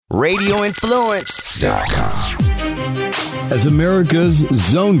radioinfluence.com. As America's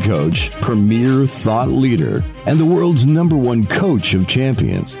zone coach, premier thought leader, and the world's #1 coach of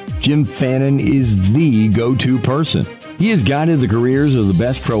champions, Jim Fannin is the go-to person. He has guided the careers of the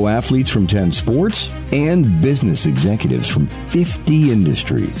best pro athletes from 10 sports and business executives from 50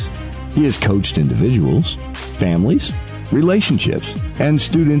 industries. He has coached individuals, families, relationships, and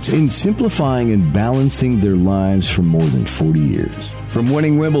students in simplifying and balancing their lives for more than 40 years. From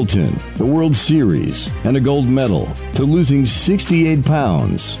winning Wimbledon, the World Series, and a gold medal, to losing 68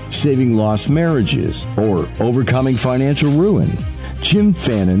 pounds, saving lost marriages, or overcoming financial ruin, Jim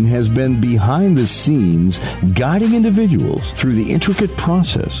Fannin has been behind the scenes guiding individuals through the intricate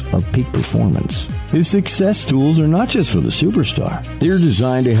process of peak performance. His success tools are not just for the superstar. They're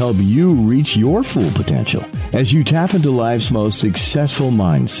designed to help you reach your full potential as you tap into life's most successful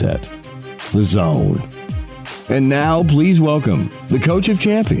mindset, the zone. And now, please welcome the coach of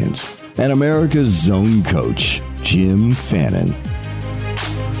champions and America's zone coach, Jim Fannin.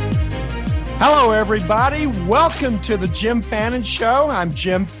 Hello, everybody. Welcome to the Jim Fannin Show. I'm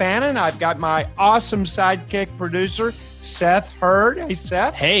Jim Fannin. I've got my awesome sidekick producer, Seth Hurd. Hey,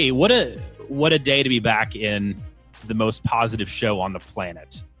 Seth. Hey, what a day to be back in the most positive show on the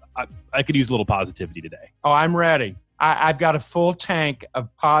planet. I could use a little positivity today. Oh, I'm ready. I've got a full tank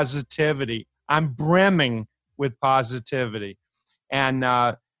of positivity. I'm brimming with positivity. And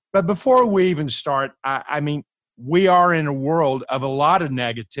but before we even start, I mean, we are in a world of a lot of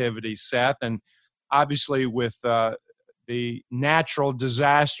negativity, Seth, and obviously with the natural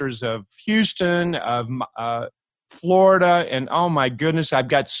disasters of Houston, of Florida, and oh my goodness, I've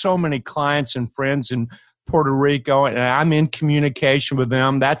got so many clients and friends in Puerto Rico, and I'm in communication with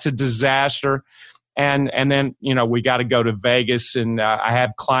them. That's a disaster. And then, you know, we got to go to Vegas, and I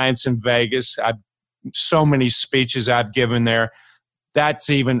have clients in Vegas. So many speeches I've given there. That's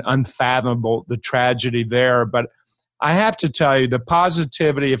even unfathomable, the tragedy there. But I have to tell you, the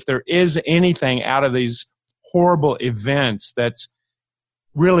positivity, if there is anything out of these horrible events that's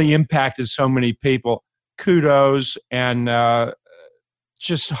really impacted so many people, kudos and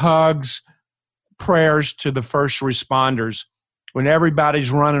just hugs, prayers to the first responders. When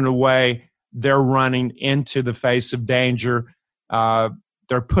everybody's running away, they're running into the face of danger.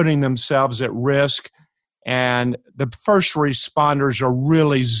 They're putting themselves at risk. And the first responders are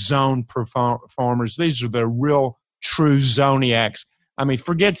really zone performers. These are the real true zoniacs. I mean,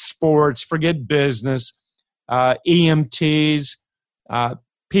 forget sports, forget business, EMTs,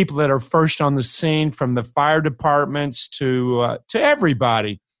 people that are first on the scene, from the fire departments to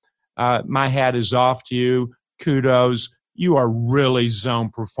everybody. My hat is off to you. Kudos. You are really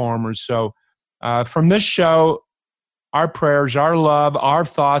zone performers. So from this show, our prayers, our love, our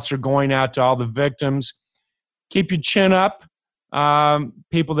thoughts are going out to all the victims. Keep your chin up,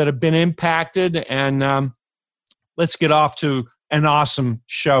 people that have been impacted, and let's get off to an awesome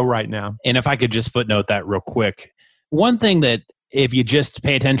show right now. And if I could just footnote that real quick. One thing that if you just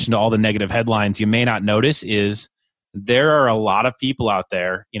pay attention to all the negative headlines, you may not notice is there are a lot of people out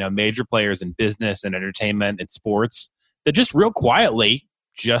there, you know, major players in business and entertainment and sports that just real quietly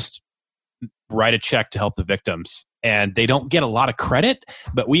just write a check to help the victims. And they don't get a lot of credit,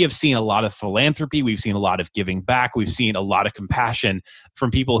 but we have seen a lot of philanthropy. We've seen a lot of giving back. We've seen a lot of compassion from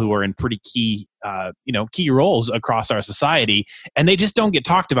people who are in pretty key roles across our society, and they just don't get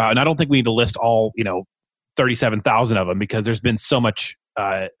talked about. And I don't think we need to list all, 37,000 of them, because there's been so much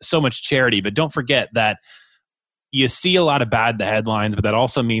charity. But don't forget that you see a lot of bad in the headlines, but that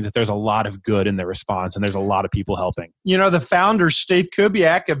also means that there's a lot of good in the response, and there's a lot of people helping. You know, the founder, Steve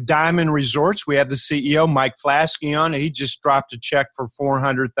Kubiak of Diamond Resorts, we had the CEO, Mike Flasky, on. He just dropped a check for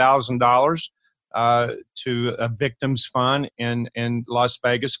 $400,000 to a victims fund in Las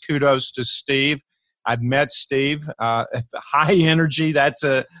Vegas. Kudos to Steve. I've met Steve. High energy, that's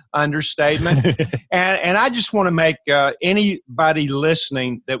an understatement. and I just want to make anybody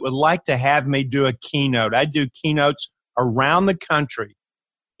listening that would like to have me do a keynote. I do keynotes around the country.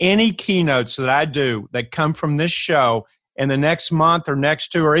 Any keynotes that I do that come from this show in the next month or next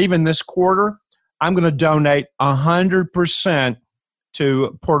two or even this quarter, I'm going to donate 100%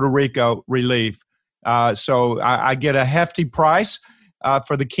 to Puerto Rico relief. So I get a hefty price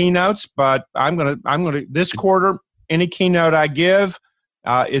for the keynotes, but I'm gonna this quarter, any keynote I give,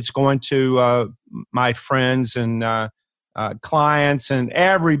 it's going to my friends and clients and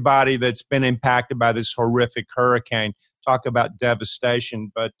everybody that's been impacted by this horrific hurricane. Talk about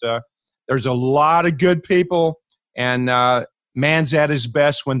devastation, but there's a lot of good people, and man's at his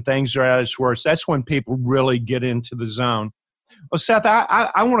best when things are at his worst. That's when people really get into the zone. Well, Seth,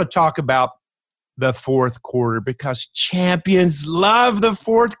 I want to talk about the fourth quarter because champions love the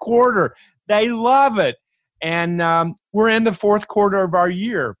fourth quarter. They love it. And we're in the fourth quarter of our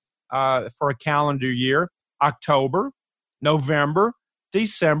year for a calendar year, October, November,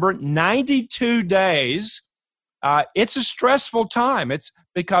 December, 92 days. It's a stressful time. It's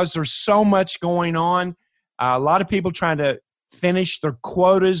because there's so much going on. A lot of people trying to finish their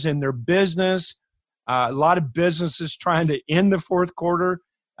quotas in their business. A lot of businesses trying to end the fourth quarter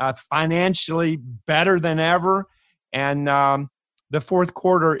financially better than ever. And the fourth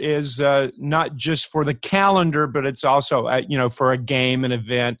quarter is not just for the calendar, but it's also, for a game, an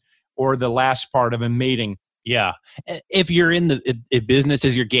event, or the last part of a meeting. Yeah. If you're if business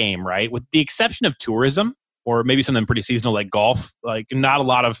is your game, right? With the exception of tourism or maybe something pretty seasonal like golf, like not a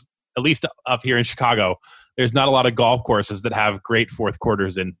lot of, at least up here in Chicago, there's not a lot of golf courses that have great fourth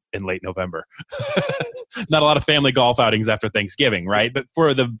quarters in late November. Not a lot of family golf outings after Thanksgiving, right? But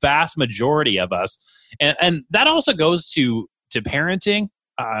for the vast majority of us, and that also goes to parenting,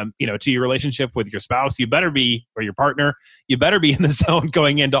 to your relationship with your spouse, you better be, or your partner, you better be in the zone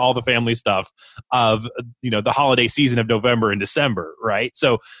going into all the family stuff of, the holiday season of November and December, right?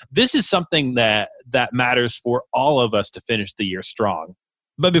 So this is something that matters for all of us to finish the year strong.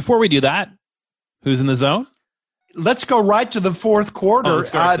 But before we do that, who's in the zone? Let's go right to the fourth quarter.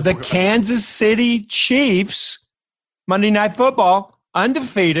 The Kansas City Chiefs, Monday Night Football,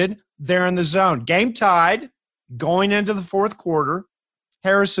 undefeated. They're in the zone. Game tied going into the fourth quarter.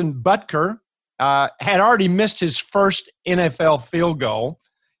 Harrison Butker had already missed his first NFL field goal.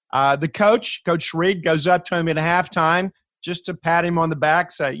 The Coach Reed, goes up to him at halftime just to pat him on the back,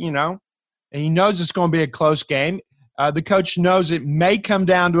 say, and he knows it's going to be a close game. The coach knows it may come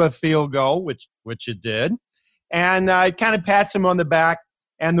down to a field goal, which it did. And it kind of pats him on the back.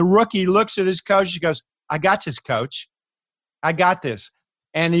 And the rookie looks at his coach. He goes, "I got this, coach. I got this."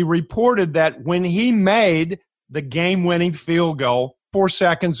 And he reported that when he made the game-winning field goal, 4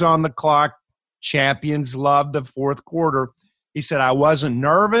 seconds on the clock, champions love the fourth quarter. He said, "I wasn't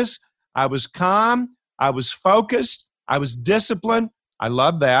nervous. I was calm. I was focused. I was disciplined." I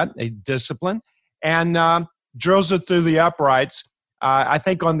love that, a discipline. And drills it through the uprights. I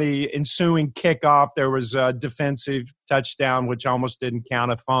think on the ensuing kickoff, there was a defensive touchdown, which almost didn't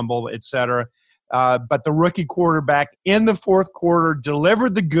count, a fumble, et cetera. But the rookie quarterback in the fourth quarter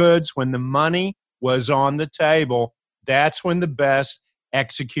delivered the goods when the money was on the table. That's when the best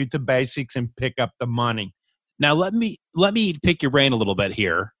execute the basics and pick up the money. Now, let me pick your brain a little bit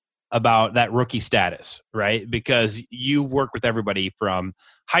here about that rookie status, right? Because you've worked with everybody from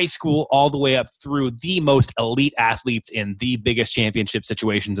high school all the way up through the most elite athletes in the biggest championship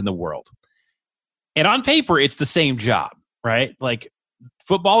situations in the world. And on paper, it's the same job, right? Like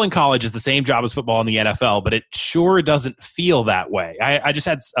football in college is the same job as football in the NFL, but it sure doesn't feel that way. I just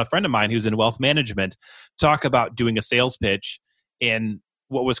had a friend of mine who's in wealth management talk about doing a sales pitch in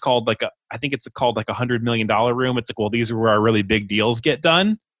what was called I think it's called like $100 million room. It's like, well, these are where our really big deals get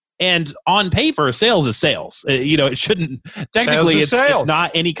done. And on paper, sales is sales. It shouldn't technically. It's not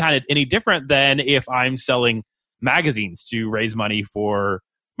any different than if I'm selling magazines to raise money for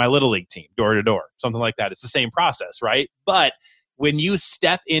my little league team, door to door, something like that. It's the same process, right? But when you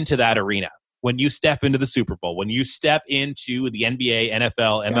step into that arena, when you step into the Super Bowl, when you step into the NBA,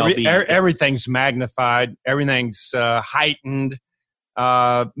 NFL, MLB, everything's magnified. Everything's heightened.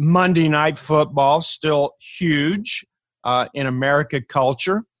 Monday Night Football still huge in America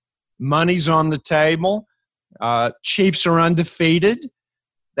culture. Money's on the table. Chiefs are undefeated.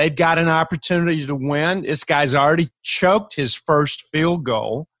 They've got an opportunity to win. This guy's already choked his first field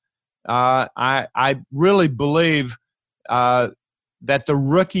goal. I really believe that the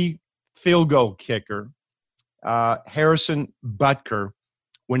rookie field goal kicker, Harrison Butker,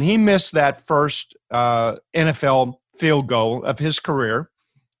 when he missed that first NFL field goal of his career,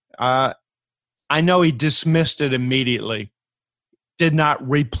 I know he dismissed it immediately. Did not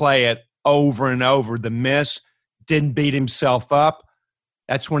replay it over and over. The miss, didn't beat himself up.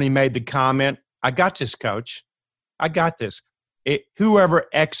 That's when he made the comment, "I got this, coach. I got this." Whoever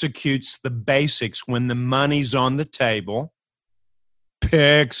executes the basics when the money's on the table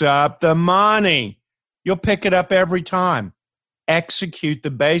picks up the money. You'll pick it up every time. Execute the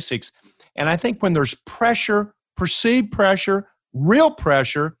basics. And I think when there's pressure, perceived pressure, real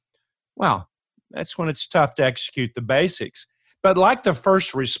pressure, well, that's when it's tough to execute the basics. But like the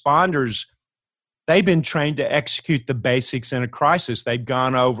first responders, they've been trained to execute the basics in a crisis. They've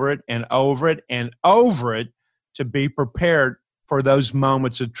gone over it and over it and over it to be prepared for those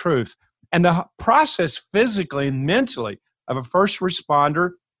moments of truth. And the process physically and mentally of a first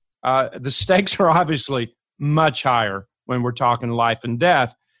responder, the stakes are obviously much higher when we're talking life and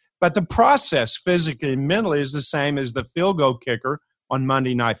death. But the process physically and mentally is the same as the field goal kicker on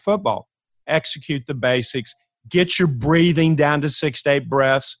Monday Night Football. Execute the basics. Get your breathing down to 6 to 8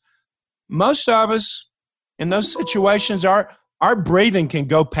 breaths. Most of us in those situations, our breathing can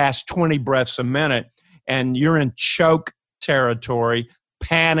go past 20 breaths a minute, and you're in choke territory,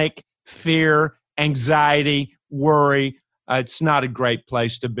 panic, fear, anxiety, worry. It's not a great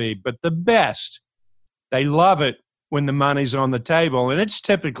place to be. But the best, they love it when the money's on the table, and it's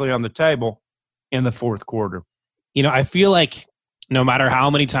typically on the table in the fourth quarter. I feel like no matter how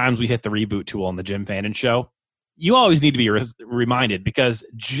many times we hit the reboot tool on the Jim Fannin Show, you always need to be reminded, because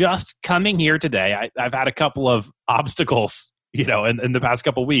just coming here today, I've had a couple of obstacles, in the past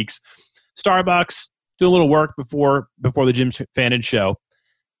couple of weeks. Starbucks, do a little work before the Jim Fannin Show,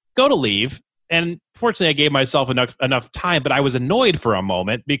 go to leave. And fortunately, I gave myself enough time, but I was annoyed for a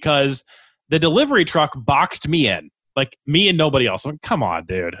moment because the delivery truck boxed me in, like me and nobody else. I'm like, come on,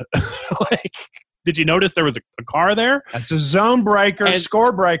 dude. Did you notice there was a car there? That's a zone breaker,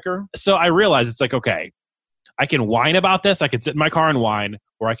 score breaker. So I realized it's like, okay, I can whine about this. I can sit in my car and whine,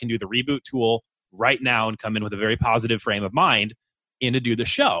 or I can do the reboot tool right now and come in with a very positive frame of mind in to do the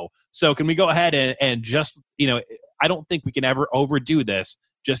show. So can we go ahead and just, I don't think we can ever overdo this.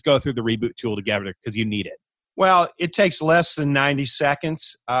 Just go through the reboot tool together because you need it. Well, it takes less than 90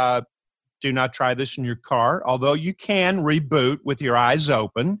 seconds. Do not try this in your car, although you can reboot with your eyes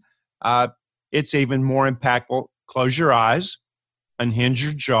open. It's even more impactful. Close your eyes, unhinge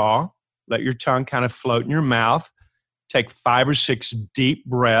your jaw, let your tongue kind of float in your mouth. Take 5 or 6 deep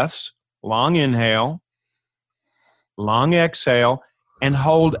breaths, long inhale, long exhale, and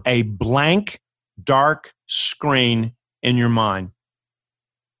hold a blank, dark screen in your mind.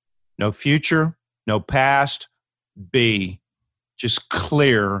 No future, no past. Just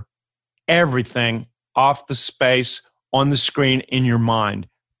clear everything off the space on the screen in your mind.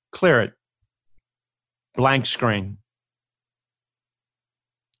 Clear it. Blank screen.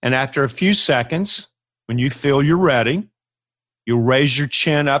 And after a few seconds, when you feel you're ready, you'll raise your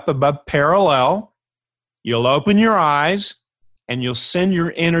chin up above parallel. You'll open your eyes, and you'll send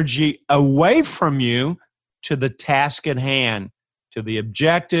your energy away from you to the task at hand, to the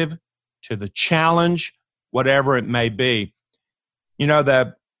objective, to the challenge, whatever it may be.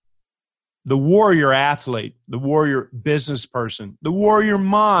 The warrior athlete, the warrior business person, the warrior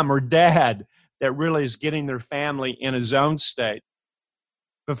mom or dad that really is getting their family in a zone state.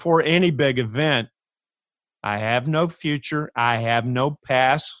 Before any big event, I have no future. I have no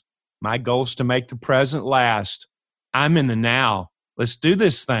past. My goal is to make the present last. I'm in the now. Let's do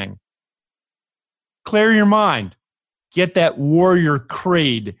this thing. Clear your mind. Get that warrior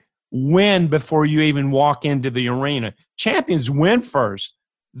creed. Win before you even walk into the arena. Champions win first.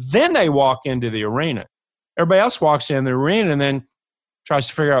 Then they walk into the arena. Everybody else walks in the arena and then tries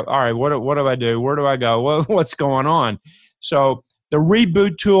to figure out, all right, what do I do? Where do I go? What's going on? So the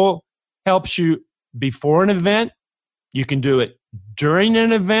reboot tool helps you before an event. You can do it during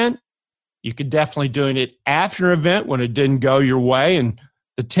an event. You can definitely do it after an event when it didn't go your way and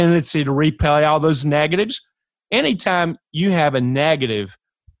the tendency to replay all those negatives. Anytime you have a negative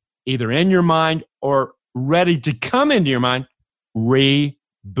either in your mind or ready to come into your mind,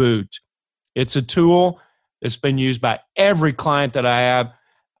 reboot. It's a tool that's been used by every client that I have.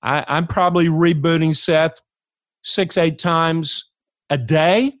 I'm probably rebooting Seth 6-8 times a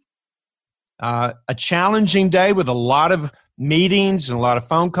day. A challenging day with a lot of meetings and a lot of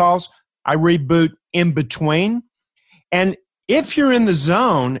phone calls, I reboot in between. And if you're in the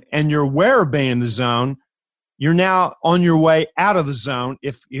zone and you're aware of being in the zone, you're now on your way out of the zone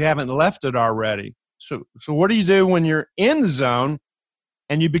if you haven't left it already. So what do you do when you're in the zone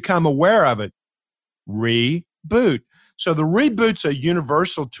and you become aware of it? Reboot. So the reboot's a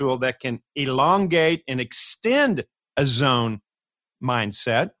universal tool that can elongate and extend a zone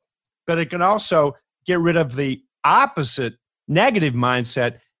mindset, but it can also get rid of the opposite negative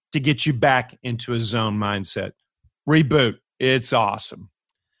mindset to get you back into a zone mindset. Reboot. It's awesome.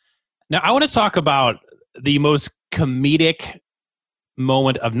 Now, I want to talk about the most comedic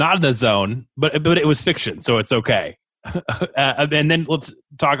moment of not in the zone, but it was fiction, so it's okay. And then let's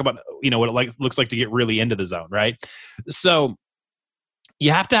talk about what it looks like to get really into the zone, right? So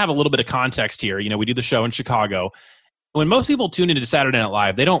you have to have a little bit of context here. We do the show in Chicago. When most people tune into Saturday Night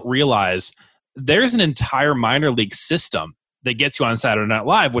Live, they don't realize there's an entire minor league system that gets you on Saturday Night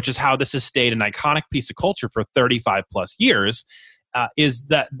Live, which is how this has stayed an iconic piece of culture for 35 plus years, is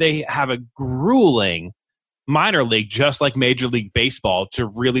that they have a grueling minor league, just like Major League Baseball, to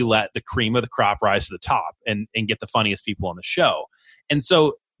really let the cream of the crop rise to the top and get the funniest people on the show. And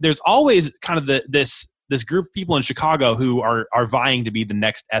so there's always kind of this this group of people in Chicago who are vying to be the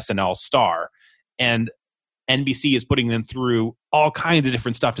next SNL star. And NBC is putting them through all kinds of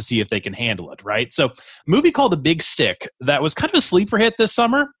different stuff to see if they can handle it, right? So, movie called The Big Sick that was kind of a sleeper hit this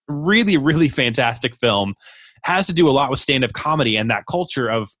summer. Really, really fantastic film. Has to do a lot with stand-up comedy and that culture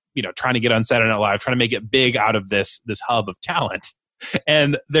of, trying to get on Saturday Night Live, trying to make it big out of this hub of talent.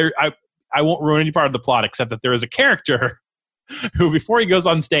 And I won't ruin any part of the plot except that there is a character who, before he goes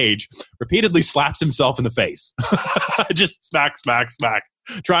on stage, repeatedly slaps himself in the face. Just smack, smack, smack,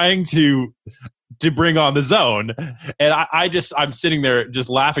 trying to bring on the zone. And I'm sitting there just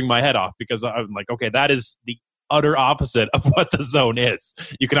laughing my head off because I'm like, okay, that is the utter opposite of what the zone is.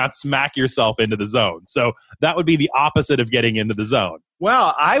 You cannot smack yourself into the zone. So that would be the opposite of getting into the zone.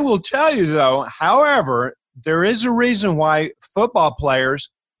 Well, I will tell you though, however, there is a reason why football players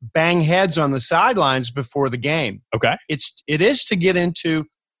bang heads on the sidelines before the game. Okay. It is to get into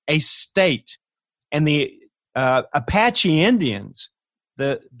a state. And the Apache Indians,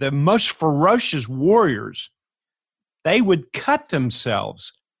 the most ferocious warriors, they would cut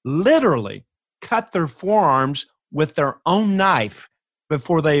themselves, literally cut their forearms with their own knife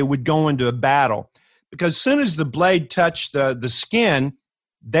before they would go into a battle. Because as soon as the blade touched the skin,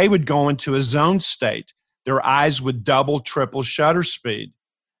 they would go into a zone state. Their eyes would double, triple shutter speed.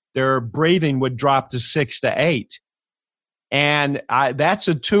 Their breathing would drop to 6 to 8. And that's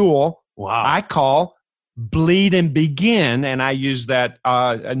a tool I call bleed and begin. And I use that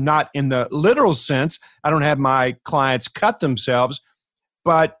not in the literal sense. I don't have my clients cut themselves,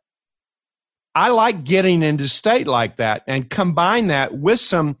 but I like getting into state like that and combine that with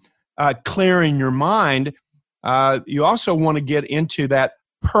some clearing your mind. You also want to get into that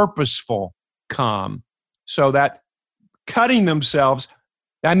purposeful calm. So that cutting themselves,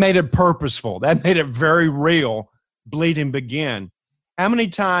 that made it purposeful. That made it very real. Bleed and begin. How many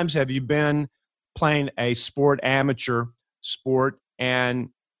times have you been playing a amateur sport, and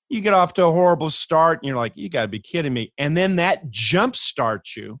you get off to a horrible start, and you're like, you got to be kidding me. And then that jump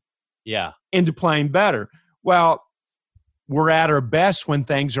starts you into playing better. Well, we're at our best when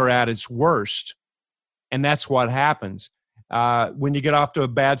things are at its worst. And that's what happens. When you get off to a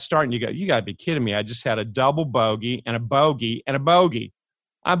bad start and you got to be kidding me. I just had a double bogey and a bogey and a bogey.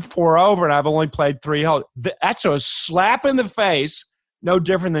 I'm 4 over and I've only played 3 holes. That's a slap in the face, no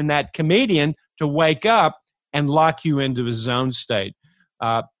different than that comedian to wake up and lock you into a zone state.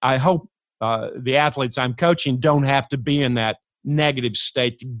 I hope the athletes I'm coaching don't have to be in that negative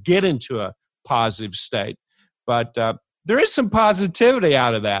state to get into a positive state. But there is some positivity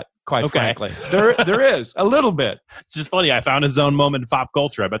out of that. Quite frankly, there is a little bit. It's just funny. I found a zone moment in pop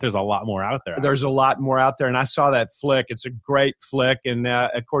culture. I bet there's a lot more out there. There's a lot more out there. And I saw that flick. It's a great flick. And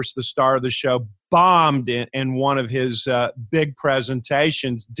of course, the star of the show bombed in one of his big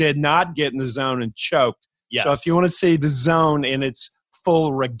presentations, did not get in the zone and choked. Yes. So if you want to see the zone in its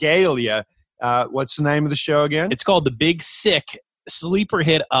full regalia, what's the name of the show again? It's called The Big Sick, sleeper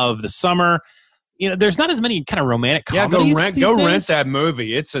hit of the summer. There's not as many kind of romantic comedies. Go rent that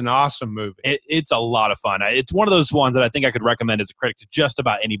movie. It's an awesome movie. It's a lot of fun. It's one of those ones that I think I could recommend as a critic to just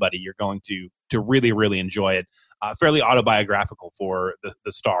about anybody. You're going to really, really enjoy it. Fairly autobiographical for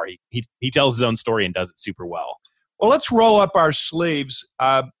the star. He tells his own story and does it super well. Well, let's roll up our sleeves.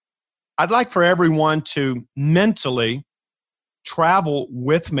 I'd like for everyone to mentally travel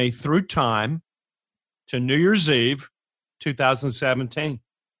with me through time to New Year's Eve, 2017.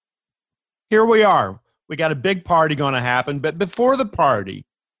 Here we are. We got a big party going to happen. But before the party,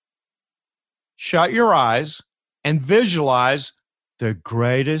 shut your eyes and visualize the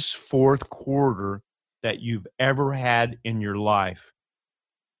greatest fourth quarter that you've ever had in your life.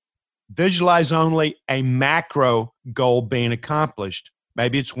 Visualize only a macro goal being accomplished.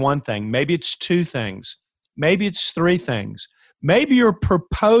 Maybe it's one thing. Maybe it's 2 things. Maybe it's 3 things. Maybe you're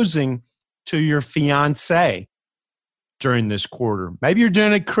proposing to your fiancé during this quarter. Maybe you're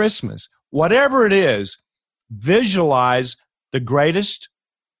doing it at Christmas. Whatever it is, visualize the greatest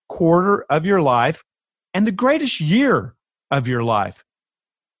quarter of your life and the greatest year of your life.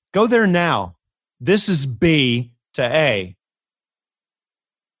 Go there now. This is B to A.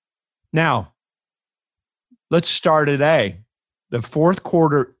 Now, let's start at A. The fourth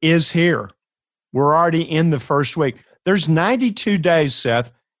quarter is here. We're already in the first week. There's 92 days,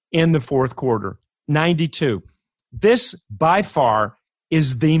 Seth, in the fourth quarter. 92. This, by far,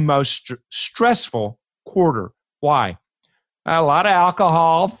 is the most stressful quarter. Why? A lot of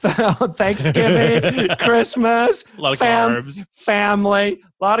alcohol, Thanksgiving, Christmas, a lot of carbs, family,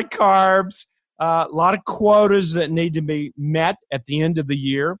 a lot of carbs, a lot of quotas that need to be met at the end of the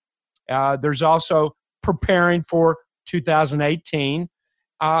year. There's also preparing for 2018.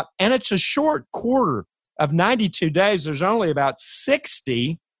 And it's a short quarter. of 92 days, there's only about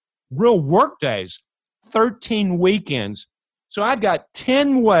 60 real work days, 13 weekends. So I've got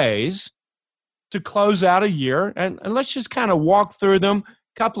 10 ways to close out a year. And let's just kind of walk through them.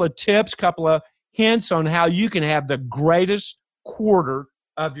 Couple of tips, couple of hints on how you can have the greatest quarter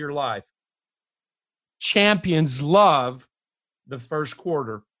of your life. Champions love the first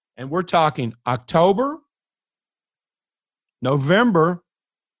quarter. And we're talking October, November,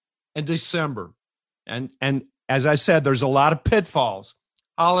 and December. And as I said, there's a lot of pitfalls.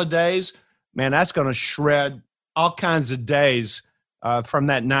 Holidays, man, that's going to shred all kinds of days from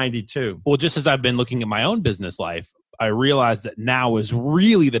that 92. Well, just as I've been looking at my own business life, I realized that now is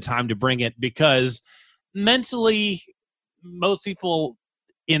really the time to bring it, because mentally, most people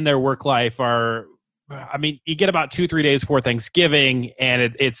in their work life are, I mean, you get about 2-3 days before Thanksgiving,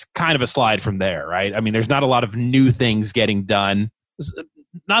 and it's kind of a slide from there, right? I mean, there's not a lot of new things getting done.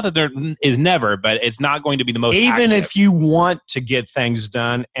 Not that there is never, but it's not going to be the most Even active. if you want to get things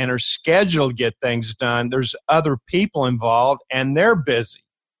done and are scheduled to get things done, there's other people involved, and they're busy.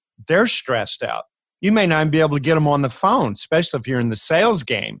 They're stressed out. You may not be able to get them on the phone, especially if you're in the sales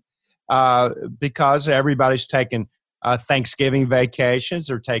game, because everybody's taking Thanksgiving vacations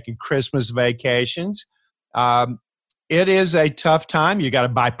or taking Christmas vacations. It is a tough time. You got to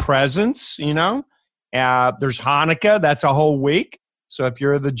buy presents, you know. There's Hanukkah. That's a whole week. So if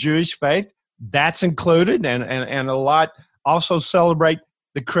you're of the Jewish faith, that's included. And a lot also celebrate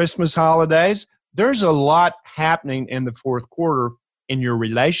the Christmas holidays. There's a lot happening in the fourth quarter in your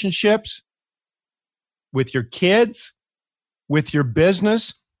relationships, with your kids, with your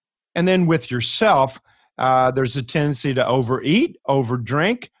business, and then with yourself. There's a tendency to overeat,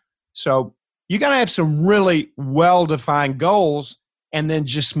 overdrink. So you got to have some really well-defined goals and then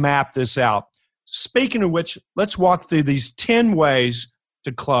just map this out. Speaking of which, let's walk through these 10 ways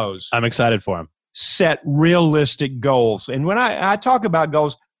to close. I'm excited for them. Set realistic goals. And when I talk about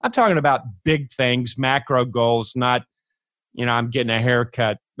goals, I'm talking about big things, macro goals, not, you know, I'm getting a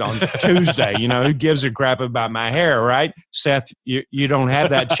haircut on Tuesday. You know, who gives a crap about my hair, right? Seth, you don't have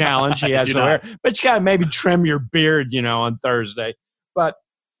that challenge. He has no hair. But you got to maybe trim your beard, you know, on Thursday. But,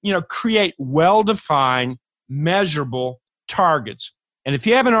 you know, create well-defined, measurable targets. And if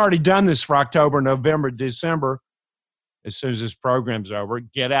you haven't already done this for October, November, December, as soon as this program's over,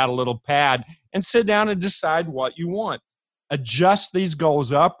 get out a little pad and sit down and decide what you want. Adjust these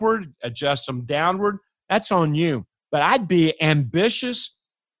goals upward, adjust them downward. That's on you. But I'd be ambitious,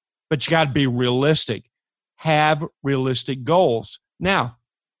 but you got to be realistic. Have realistic goals. Now,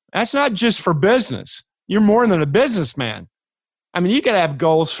 that's not just for business. You're more than a businessman. I mean, you got to have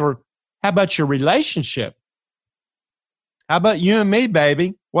goals for, how about your relationship? How about you and me,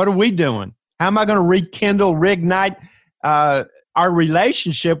 baby? What are we doing? How am I going to rekindle, reignite our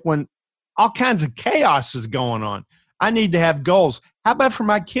relationship when all kinds of chaos is going on? I need to have goals. How about for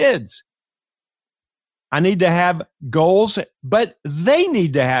my kids? I need to have goals, but they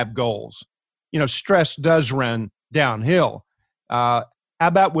need to have goals. You know, stress does run downhill. How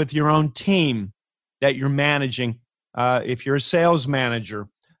about with your own team that you're managing? If you're a sales manager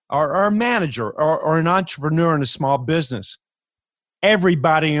or a manager or an entrepreneur in a small business,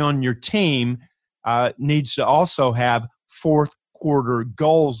 everybody on your team needs to also have fourth quarter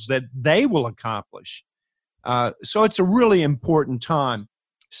goals that they will accomplish. So it's a really important time.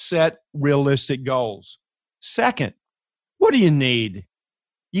 Set realistic goals. Second, what do you need?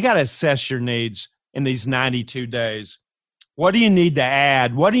 You got to assess your needs in these 92 days. What do you need to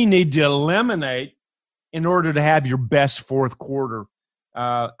add? What do you need to eliminate in order to have your best fourth quarter?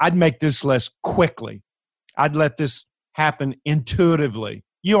 I'd make this list quickly. I'd let this happen intuitively.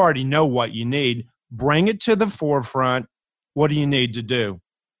 You already know what you need. Bring it to the forefront. What do you need to do?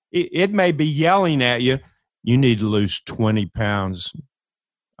 It may be yelling at you, you need to lose 20 pounds.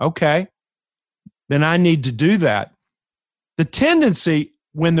 Okay, then I need to do that. The tendency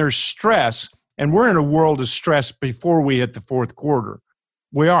when there's stress, and we're in a world of stress before we hit the fourth quarter.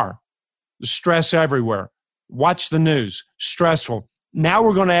 We are. Stress everywhere. Watch the news. Stressful. Now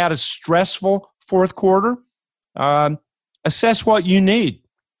we're going to add a stressful fourth quarter. Assess what you need.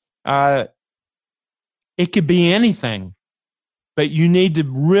 It could be anything, but you need to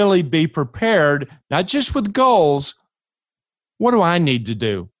really be prepared, not just with goals. What do I need to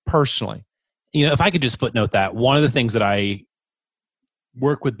do personally? You know, if I could just footnote that, one of the things that I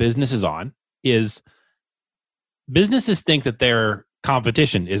work with businesses on is businesses think that their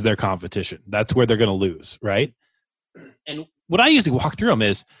competition is their competition. That's where they're going to lose, right? And what I usually walk through them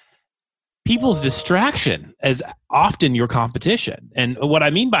is people's distraction is often your competition. And what I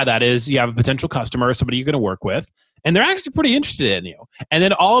mean by that is you have a potential customer, somebody you're going to work with, and they're actually pretty interested in you. And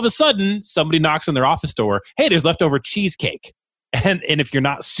then all of a sudden, somebody knocks on their office door. Hey, there's leftover cheesecake. And if you're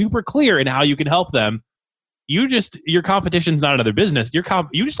not super clear in how you can help them, your competition's not another business. You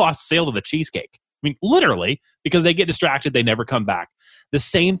just lost sale to the cheesecake. I mean, literally, because they get distracted, they never come back. The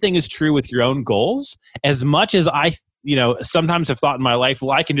same thing is true with your own goals. As much as I, sometimes have thought in my life,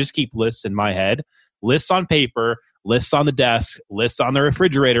 well, I can just keep lists in my head, lists on paper, lists on the desk, lists on the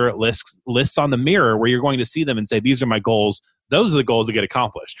refrigerator, lists on the mirror, where you're going to see them and say, these are my goals. Those are the goals that get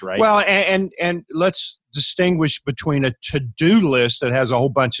accomplished, right? Well, and let's distinguish between a to-do list that has a whole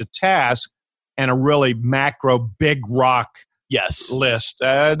bunch of tasks and a really macro big rock list.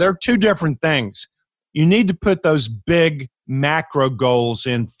 They're two different things. You need to put those big macro goals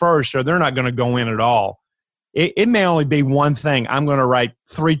in first, or they're not going to go in at all. It may only be one thing. I'm going to write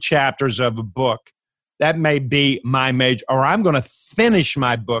 3 chapters of a book. That may be my major, or I'm going to finish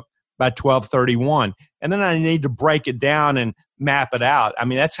my book by 12/31. And then I need to break it down and map it out. I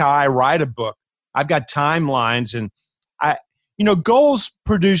mean, that's how I write a book. I've got timelines, and goals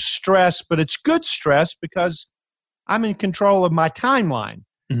produce stress, but it's good stress because I'm in control of my timeline.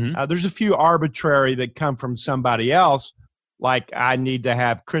 Mm-hmm. There's a few arbitrary that come from somebody else, like I need to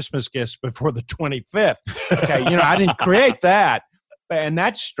have Christmas gifts before the 25th. Okay, I didn't create that, and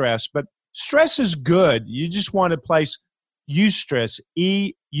that's stress. But stress is good. You just want to place eustress,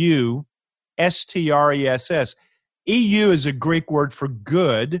 EUSTRESS. EU is a Greek word for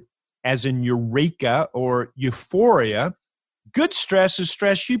good, as in eureka or euphoria. Good stress is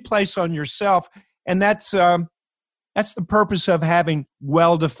stress you place on yourself, and that's the purpose of having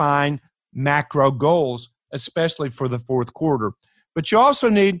well-defined macro goals, especially for the fourth quarter. But you also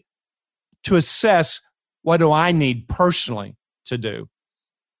need to assess, what do I need personally to do?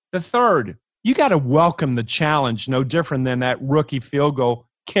 The third, you got to welcome the challenge, no different than that rookie field goal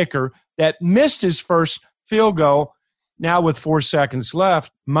kicker that missed his first field goal. Now with 4 seconds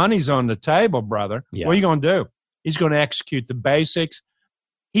left, money's on the table, brother. Yeah. What are you going to do? He's going to execute the basics.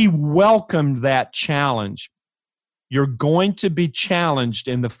 He welcomed that challenge. You're going to be challenged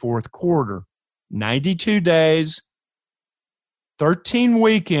in the fourth quarter. 92 days, 13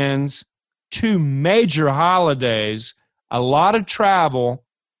 weekends, 2 major holidays, a lot of travel,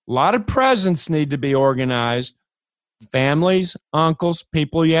 a lot of presents need to be organized. Families, uncles,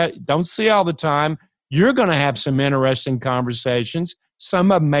 people you don't see all the time. You're going to have some interesting conversations.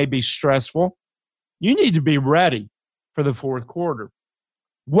 Some of them may be stressful. You need to be ready for the fourth quarter.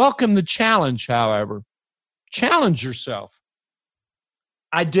 Welcome the challenge, however. Challenge yourself.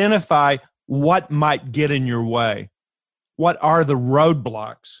 Identify what might get in your way. What are the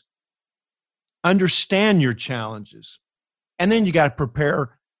roadblocks? Understand your challenges. And then you got to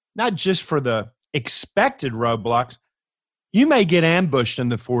prepare not just for the expected roadblocks. You may get ambushed in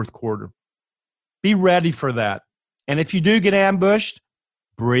the fourth quarter. Be ready for that. And if you do get ambushed,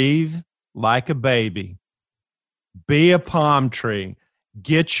 breathe like a baby. Be a palm tree.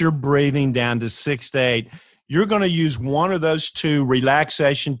 Get your breathing down to 6 to 8. You're going to use one of those 2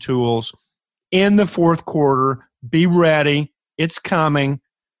 relaxation tools in the fourth quarter. Be ready. It's coming.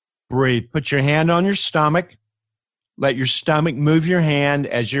 Breathe. Put your hand on your stomach. Let your stomach move your hand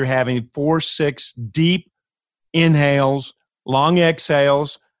as you're having 4, 6 deep inhales, long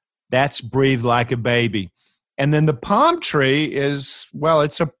exhales. That's breathe like a baby. And then the palm tree is, well,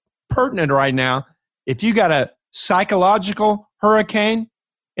 it's pertinent right now. If you got a psychological hurricane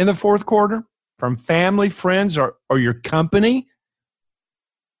in the fourth quarter from family, friends, or your company,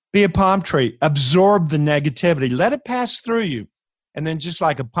 be a palm tree. Absorb the negativity. Let it pass through you. And then just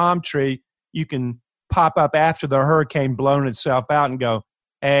like a palm tree, you can pop up after the hurricane blown itself out and go,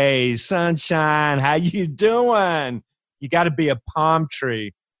 hey, sunshine, how you doing? You got to be a palm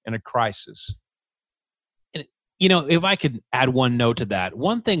tree in a crisis. If I could add one note to that,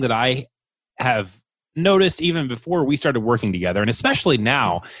 one thing that I have noticed even before we started working together, and especially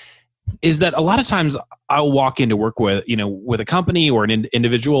now, is that a lot of times I'll walk into work with a company or an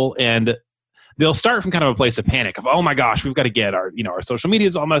individual, and they'll start from kind of a place of panic of, oh my gosh, we've got to get our social media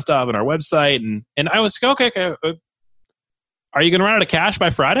is all messed up and our website. And I was okay. Are you going to run out of cash by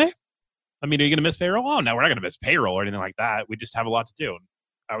Friday? I mean, are you going to miss payroll? Oh, no, we're not going to miss payroll or anything like that. We just have a lot to do. And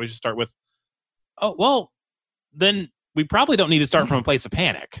I always just start with, oh, well, then we probably don't need to start from a place of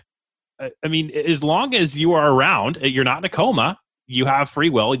panic. I mean, as long as you are around, you're not in a coma, you have free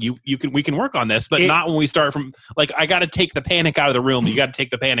will, we can work on this, but not when we start from, like, I got to take the panic out of the room. You got to take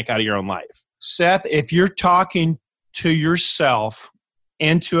the panic out of your own life. Seth, if you're talking to yourself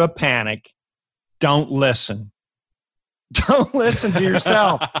into a panic, don't listen. Don't listen to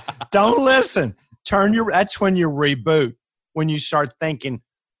yourself. Don't listen. That's when you reboot. When you start thinking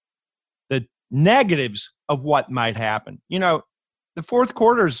negatives of what might happen. The fourth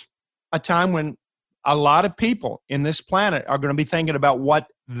quarter is a time when a lot of people in this planet are going to be thinking about what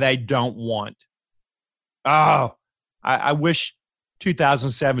they don't want. Oh, I wish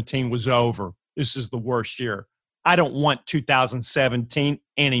 2017 was over. This is the worst year. I don't want 2017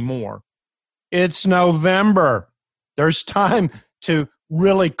 anymore. It's November. There's time to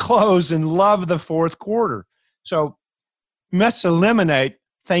really close and love the fourth quarter. So you must eliminate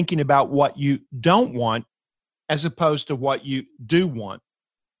thinking about what you don't want as opposed to what you do want.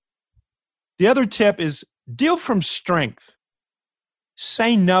 The other tip is deal from strength.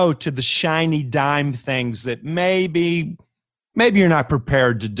 Say no to the shiny dime things that maybe you're not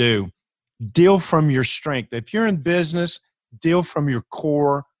prepared to do. Deal from your strength. If you're in business, deal from your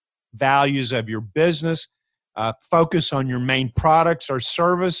core values of your business. Focus on your main products or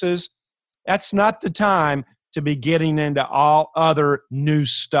services. That's not the time to be getting into all other new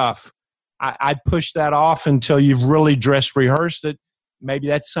stuff. I'd push that off until you've really dress rehearsed it. Maybe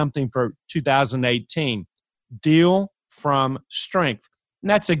that's something for 2018. Deal from strength. And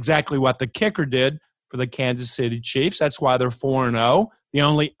that's exactly what the kicker did for the Kansas City Chiefs. That's why they're 4-0, the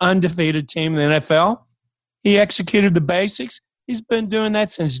only undefeated team in the NFL. He executed the basics. He's been doing that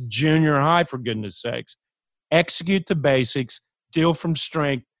since junior high, for goodness sakes. Execute the basics, deal from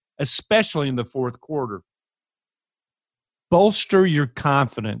strength, especially in the fourth quarter. Bolster your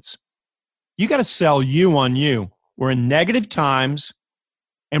confidence. You got to sell you on you. We're in negative times,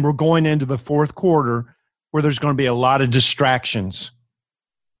 and we're going into the fourth quarter where there's going to be a lot of distractions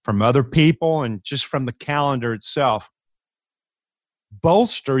from other people and just from the calendar itself.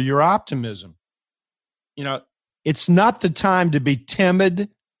 Bolster your optimism. It's not the time to be timid,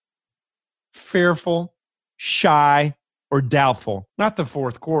 fearful, shy, or doubtful. Not the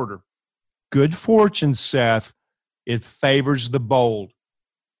fourth quarter. Good fortune, Seth, it favors the bold.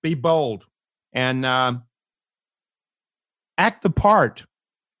 Be bold and act the part.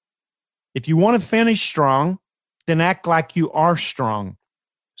 If you want to finish strong, then act like you are strong.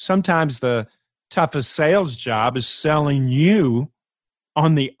 Sometimes the toughest sales job is selling you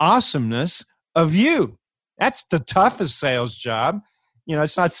on the awesomeness of you. That's the toughest sales job.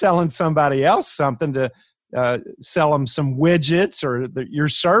 It's not selling somebody else something to sell them some widgets or your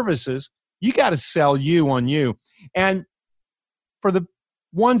services. You got to sell you on you. And for the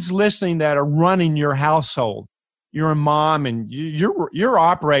ones listening that are running your household, you're a mom and you're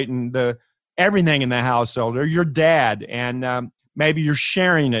operating everything in the household, or your dad, and maybe you're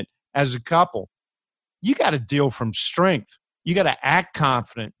sharing it as a couple. You got to deal from strength. You got to act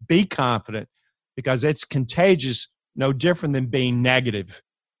confident, be confident, because it's contagious, no different than being negative.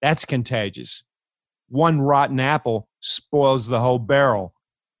 That's contagious. One rotten apple spoils the whole barrel.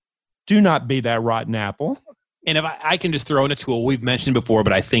 Do not be that rotten apple. And if I can just throw in a tool we've mentioned before,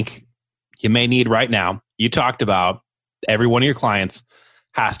 but I think you may need right now. You talked about every one of your clients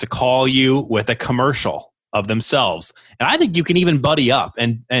has to call you with a commercial of themselves. And I think you can even buddy up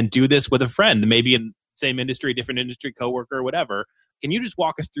and do this with a friend, maybe in the same industry, different industry, coworker, or whatever. Can you just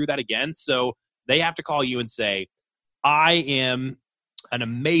walk us through that again? So they have to call you and say, I am an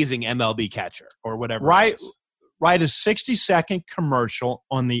amazing MLB catcher or whatever. Write a 60-second commercial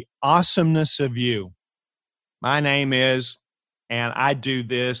on the awesomeness of you. My name is, and I do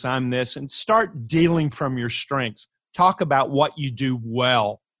this, I'm this, and start dealing from your strengths. Talk about what you do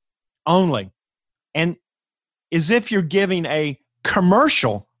well only. And as if you're giving a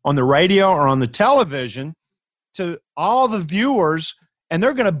commercial on the radio or on the television to all the viewers, and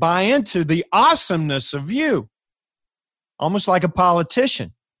they're going to buy into the awesomeness of you, almost like a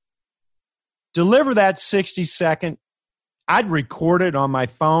politician. Deliver that 60-second. I'd record it on my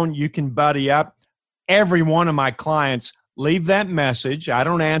phone. You can buddy up. Every one of my clients leave that message. I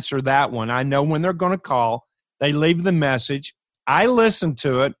don't answer that one. I know when they're going to call. They leave the message. I listen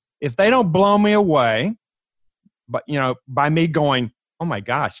to it. If they don't blow me away, but by me going, oh my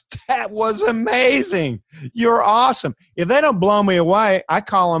gosh, that was amazing. You're awesome. If they don't blow me away, I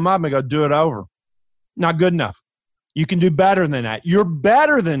call them up and go, do it over. Not good enough. You can do better than that. You're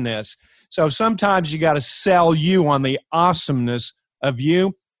better than this. So sometimes you got to sell you on the awesomeness of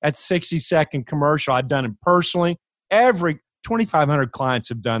you. That 60-second commercial, I've done it personally. Every 2,500 clients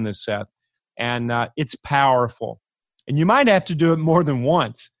have done this, Seth, and it's powerful. And you might have to do it more than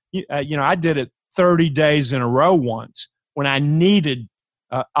once. I did it 30 days in a row once when I needed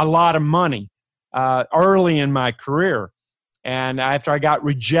a lot of money early in my career. And after I got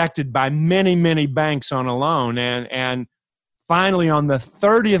rejected by many, many banks on a loan, and finally on the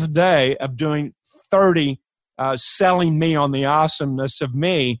 30th day of doing 30 selling me on the awesomeness of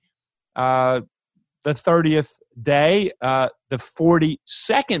me, the 30th day, the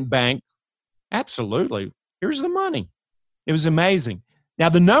 42nd bank Absolutely. Here's the money. It was amazing. Now,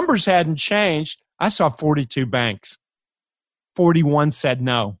 the numbers hadn't changed. I saw 42 banks. 41 said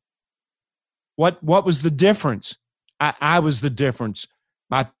no. What was the difference? I was the difference.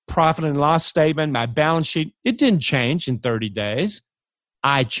 My profit and loss statement, my balance sheet, it didn't change in 30 days.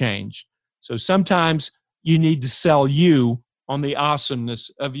 I changed. So sometimes you need to sell you on the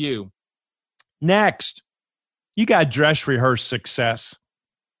awesomeness of you. Next, you got dress rehearse success.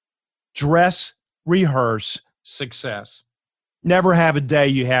 Dress rehearse success. Never have a day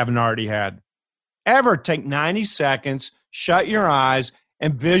you haven't already had. Ever take 90 seconds, shut your eyes,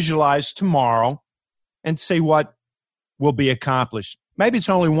 and visualize tomorrow and see what will be accomplished. Maybe it's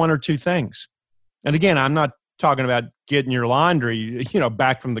only one or two things. And again, I'm not talking about getting your laundry,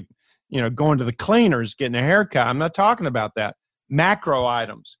 back from the, going to the cleaners, getting a haircut. I'm not talking about that. Macro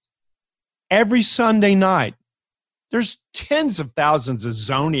items. Every Sunday night, there's tens of thousands of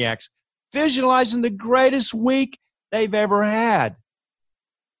Zoniacs visualizing the greatest week they've ever had.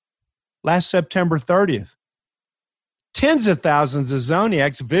 Last September 30th, tens of thousands of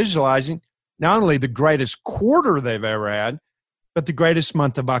Zoniacs visualizing not only the greatest quarter they've ever had, but the greatest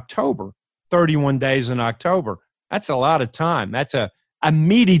month of October, 31 days in October. That's a lot of time. That's a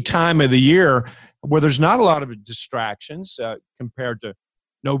meaty time of the year where there's not a lot of distractions compared to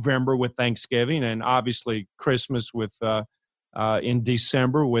November with Thanksgiving and obviously Christmas with in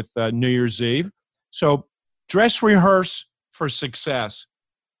December with New Year's Eve. So dress rehearse for success.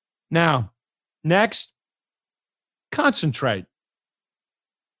 Now, next, concentrate.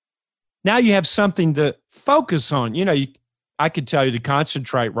 Now you have something to focus on. I could tell you to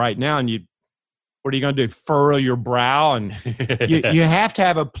concentrate right now, and what are you going to do? Furrow your brow, and you have to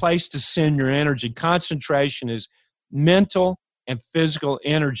have a place to send your energy. Concentration is mental and physical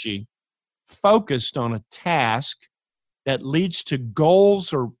energy focused on a task that leads to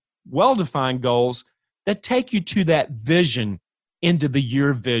goals or well-defined goals that take you to that vision, into the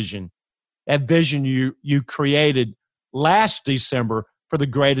year vision, that vision you created last December for the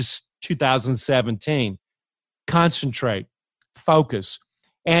greatest 2017. Concentrate, focus.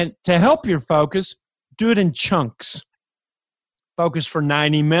 And to help your focus, do it in chunks. Focus for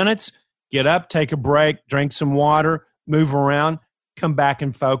 90 minutes, get up, take a break, drink some water, move around, come back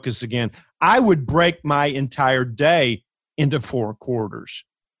and focus again. I would break my entire day into 4 quarters.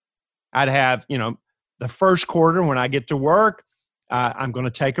 I'd have, the first quarter when I get to work, I'm going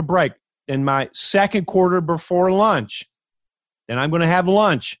to take a break. Then my second quarter before lunch, then I'm going to have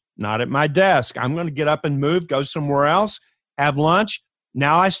lunch, not at my desk. I'm going to get up and move, go somewhere else, have lunch.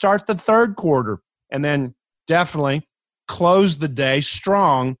 Now I start the third quarter, and then definitely close the day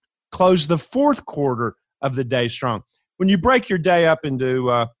strong, close the fourth quarter of the day strong. When you break your day up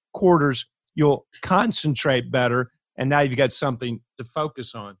into quarters, you'll concentrate better, and now you've got something to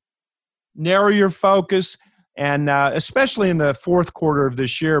focus on. Narrow your focus, and especially in the fourth quarter of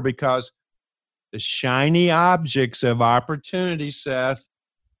this year, because the shiny objects of opportunity, Seth,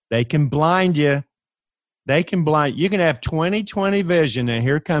 they can blind you. They can blind you. You can have 20/20 vision, and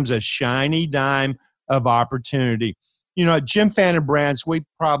here comes a shiny dime of opportunity. At Jim Fannin Brands, we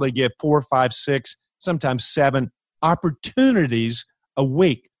probably get 4, 5, 6, sometimes 7 opportunities a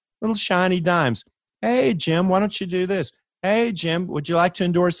week, little shiny dimes. Hey, Jim, why don't you do this? Hey, Jim, would you like to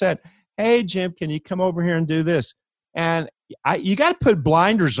endorse that? Hey, Jim, can you come over here and do this? And you got to put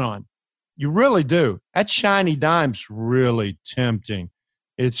blinders on. You really do. That shiny dime's really tempting.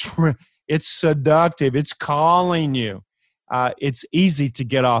 It's seductive. It's calling you. It's easy to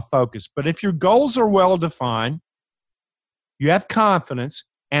get off focus. But if your goals are well-defined, you have confidence,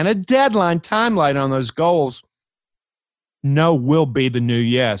 and a deadline, timeline on those goals, no will be the new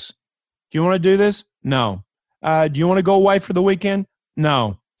yes. Do you want to do this? No. Do you want to go away for the weekend?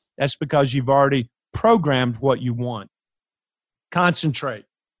 No. That's because you've already programmed what you want. Concentrate.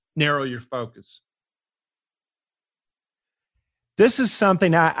 Narrow your focus. This is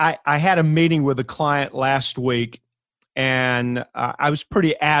something I had a meeting with a client last week, and I was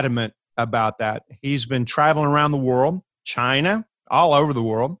pretty adamant about that. He's been traveling around the world, China, all over the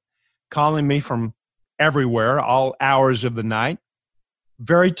world, calling me from everywhere, all hours of the night.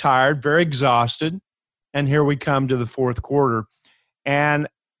 Very tired, very exhausted, and here we come to the fourth quarter. And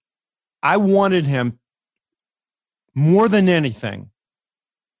I wanted him, more than anything,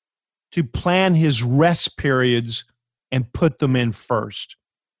 to plan his rest periods and put them in first.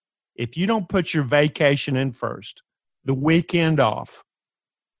 If you don't put your vacation in first, the weekend off,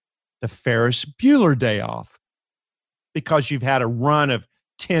 the Ferris Bueller day off, because you've had a run of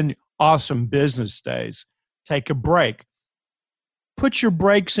 10 awesome business days, take a break. Put your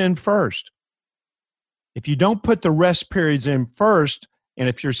breaks in first. If you don't put the rest periods in first, And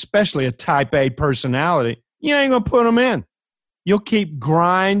if you're especially a type A personality, you ain't going to put them in. You'll keep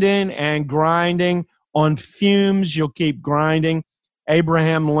grinding and grinding on fumes. You'll keep grinding.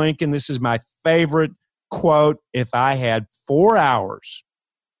 Abraham Lincoln, this is my favorite quote. If I had 4 hours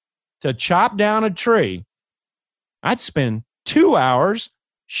to chop down a tree, I'd spend 2 hours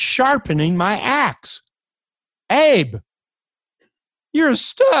sharpening my axe. Abe, you're a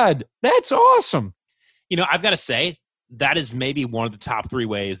stud. That's awesome. I've got to say, that is maybe one of the top 3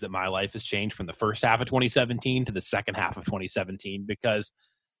 ways that my life has changed from the first half of 2017 to the second half of 2017. Because,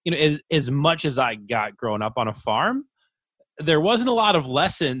 as much as I got growing up on a farm, there wasn't a lot of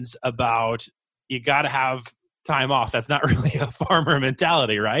lessons about you got to have time off. That's not really a farmer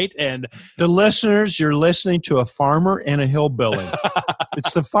mentality, right? And the listeners, you're listening to a farmer and a hillbilly.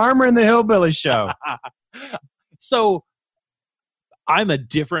 It's the Farmer and the Hillbilly Show. So I'm a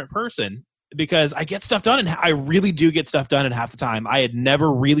different person because I get stuff done, and I really do get stuff done in half the time. I had never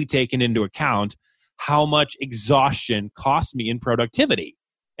really taken into account how much exhaustion cost me in productivity.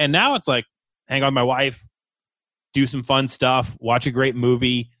 And now it's like, hang out with my wife, do some fun stuff, watch a great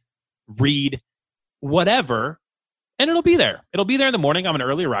movie, read, whatever, and it'll be there. It'll be there in the morning. I'm an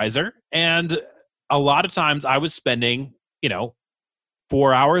early riser. And a lot of times I was spending,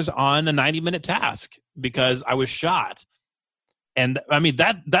 4 hours on a 90-minute task because I was shot. And I mean,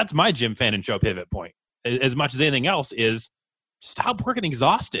 that's my Jim Fannin Show pivot point. As much as anything else is stop working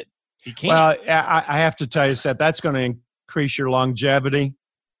exhausted. You can't. Well, I have to tell you, Seth, that's going to increase your longevity.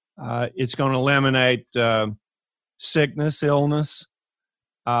 It's going to eliminate sickness, illness.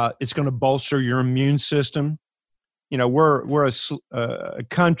 It's going to bolster your immune system. We're a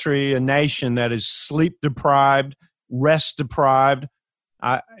country, a nation that is sleep deprived, rest deprived.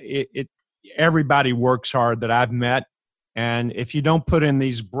 Everybody works hard that I've met. And if you don't put in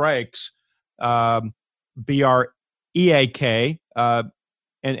these breaks, BREAK,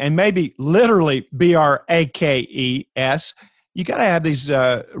 and maybe literally BRAKES, you got to have these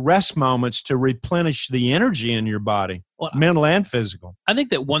rest moments to replenish the energy in your body, mental and physical. I think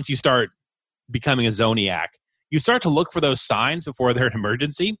that once you start becoming a zoniac, you start to look for those signs before they're an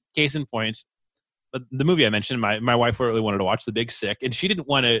emergency. Case in point, the movie I mentioned, my wife really wanted to watch The Big Sick, and she didn't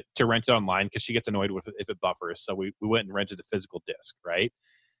want to rent it online because she gets annoyed if it buffers. So we went and rented the physical disc, right?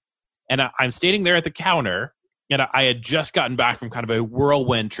 And I'm standing there at the counter, and I had just gotten back from kind of a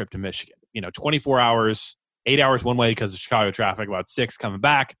whirlwind trip to Michigan. 24 hours, 8 hours one way because of Chicago traffic, about 6 coming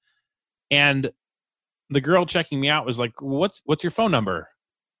back. And the girl checking me out was like, what's your phone number?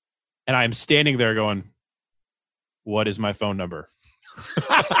 And I'm standing there going, what is my phone number?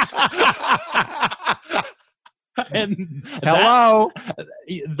 And hello,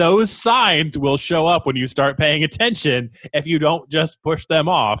 those signs will show up when you start paying attention if you don't just push them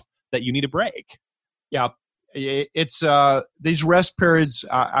off that you need a break. Yeah, it's these rest periods,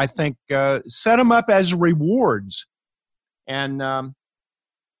 I think, set them up as rewards. And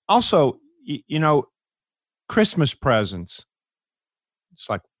also, Christmas presents. It's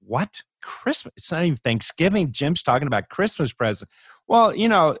like, what? Christmas? It's not even Thanksgiving. Jim's talking about Christmas presents. Well,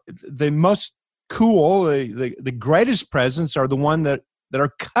 the most cool, the greatest presents are the ones that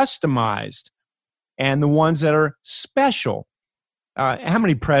are customized and the ones that are special. How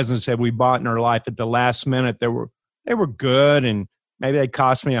many presents have we bought in our life at the last minute? They were good, and maybe they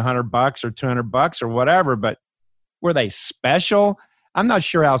cost me $100 or $200 or whatever, but were they special? I'm not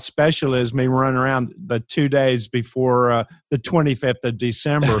sure how special it is me running around the 2 days before the 25th of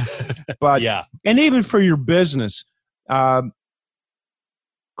December. But yeah. And even for your business,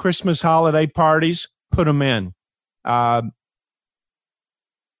 Christmas holiday parties, put them in.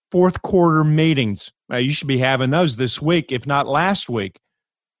 Fourth quarter meetings, you should be having those this week, if not last week.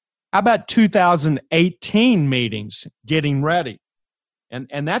 How about 2018 meetings, getting ready?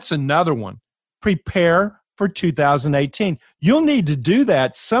 And that's another one. Prepare for 2018. You'll need to do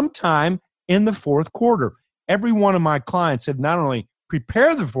that sometime in the fourth quarter. Every one of my clients have not only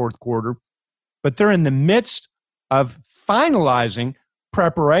prepared the fourth quarter, but they're in the midst of finalizing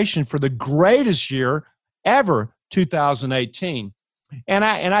preparation for the greatest year ever, 2018. And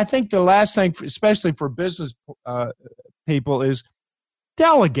I think the last thing, especially for business people, is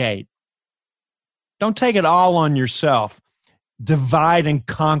delegate. Don't take it all on yourself. Divide and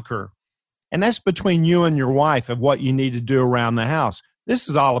conquer. And that's between you and your wife of what you need to do around the house. This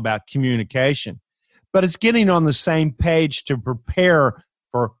is all about communication. But it's getting on the same page to prepare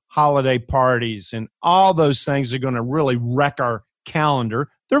for holiday parties, and all those things are going to really wreck our calendar.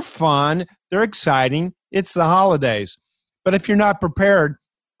 They're fun. They're exciting. It's the holidays. But if you're not prepared,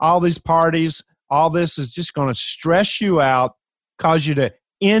 all these parties, all this is just going to stress you out, cause you to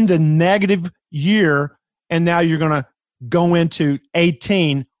end a negative year, and now you're going to go into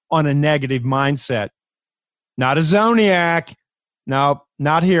 18 on a negative mindset. Not a Zoniac. No,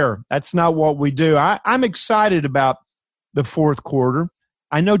 not here. That's not what we do. I'm excited about the fourth quarter.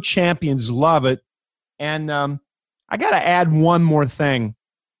 I know champions love it. And I got to add one more thing.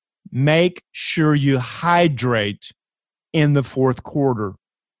 Make sure you hydrate in the fourth quarter.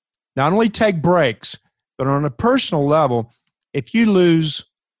 Not only take breaks, but on a personal level, if you lose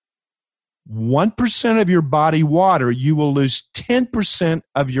 1% of your body water, you will lose 10%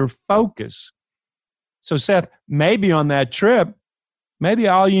 of your focus. So, Seth, maybe on that trip, maybe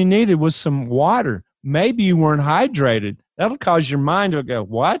all you needed was some water. Maybe you weren't hydrated. That'll cause your mind to go,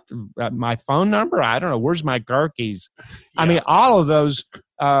 what? My phone number? I don't know. Where's my car keys? Yeah. I mean, all of those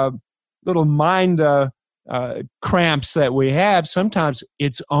little mind cramps that we have, sometimes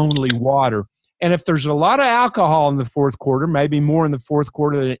it's only water. And if there's a lot of alcohol in the fourth quarter, maybe more in the fourth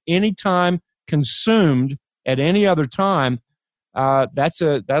quarter than any time consumed at any other time,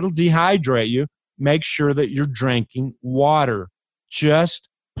 that'll dehydrate you. Make sure that you're drinking water, just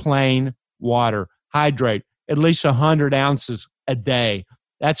plain water. Hydrate at least 100 ounces a day.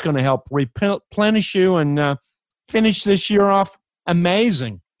 That's going to help replenish you and finish this year off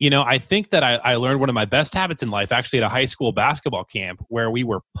amazing. I think that I learned one of my best habits in life actually at a high school basketball camp where we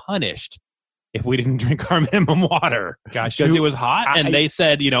were punished if we didn't drink our minimum water. Gosh, because it was hot, and they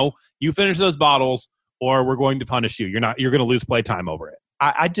said, you finish those bottles or we're going to punish you. You're going to lose playtime over it.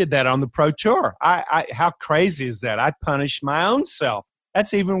 I did that on the Pro Tour. How crazy is that? I punished my own self.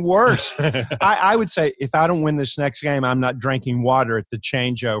 That's even worse. I would say if I don't win this next game, I'm not drinking water at the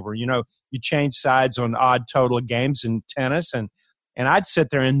changeover. You change sides on odd total games in tennis, and I'd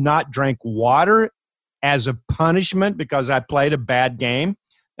sit there and not drink water as a punishment because I played a bad game.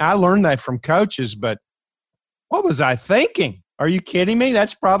 Now, I learned that from coaches, but what was I thinking? Are you kidding me?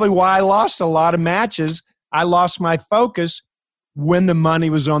 That's probably why I lost a lot of matches. I lost my focus when the money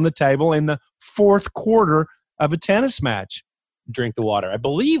was on the table in the fourth quarter of a tennis match. Drink the water. I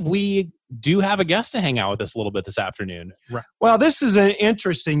believe we do have a guest to hang out with us a little bit this afternoon. Right. Well, this is an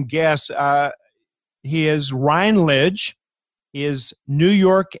interesting guest. He is Ryan Lidge. He is New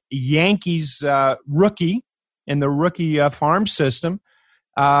York Yankees rookie in the rookie farm system.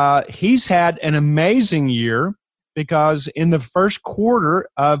 He's had an amazing year because in the first quarter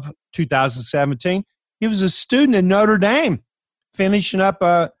of 2017, he was a student at Notre Dame, finishing up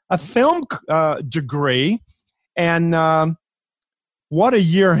a film degree. And what a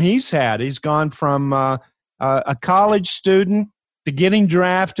year he's had. He's gone from a college student to getting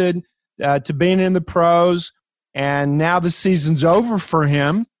drafted to being in the pros, and now the season's over for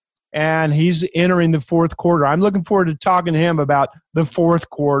him, and he's entering the fourth quarter. I'm looking forward to talking to him about the fourth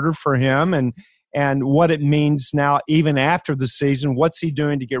quarter for him and what it means now even after the season. What's he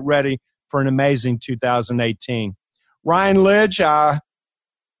doing to get ready for an amazing 2018? Ryan Lidge,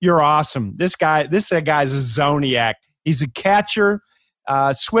 you're awesome. This guy's a Zoniac. He's a catcher,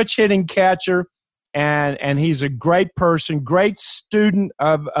 switch-hitting catcher, and he's a great person, great student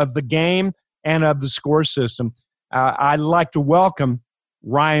of the game and of the score system. I'd like to welcome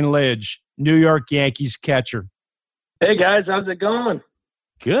Ryan Lidge, New York Yankees catcher. Hey, guys. How's it going?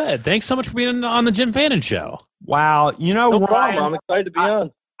 Good. Thanks so much for being on the Jim Fannin Show. Wow. No Ryan, problem. I'm excited to be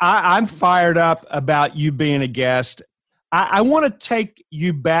on. I'm fired up about you being a guest. I want to take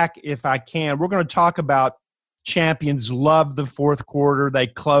you back if I can. We're going to talk about champions love the fourth quarter. They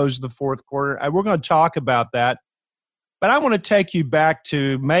close the fourth quarter. We're going to talk about that. But I want to take you back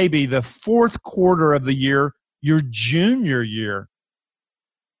to maybe the fourth quarter of the year, your junior year,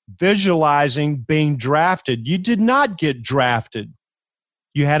 visualizing being drafted. You did not get drafted.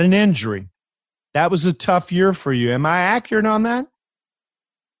 You had an injury. That was a tough year for you. Am I accurate on that?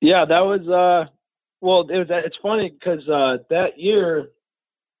 Yeah, that was it's funny because that year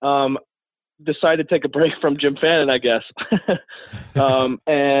decided to take a break from Jim Fannin, I guess.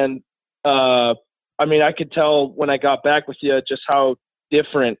 I mean, I could tell when I got back with you just how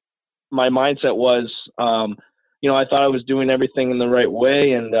different my mindset was. I thought I was doing everything in the right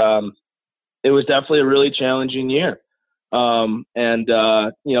way, and it was definitely a really challenging year. Not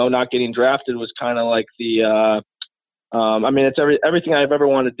getting drafted was kind of like it's everything I've ever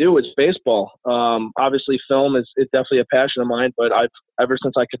wanted to do is baseball. Obviously film is definitely a passion of mine, but ever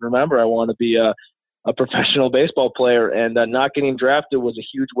since I can remember, I want to be a professional baseball player, and not getting drafted was a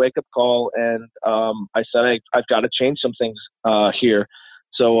huge wake up call. And I said, I've got to change some things here.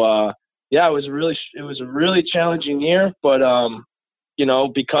 So it was a really challenging year, but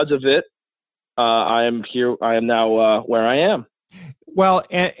because of it, I am here. I am now where I am. Well,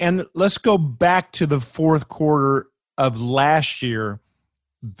 and let's go back to the fourth quarter of last year,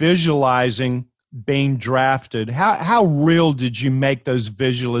 visualizing being drafted. How real did you make those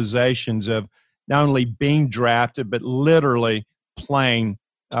visualizations of not only being drafted, but literally playing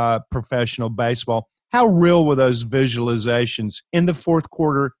professional baseball? How real were those visualizations in the fourth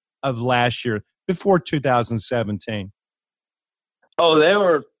quarter of last year, before 2017? Oh, they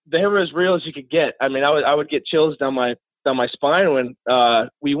were as real as you could get. I mean, I would get chills down my spine when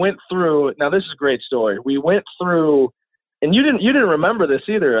we went through. Now, this is a great story. We went through, and you didn't remember this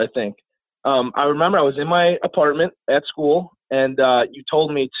either, I think. I remember I was in my apartment at school, and you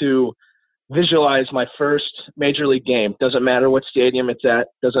told me to visualize my first major league game. Doesn't matter what stadium it's at.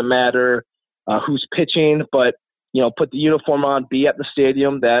 Doesn't matter who's pitching, but put the uniform on, be at the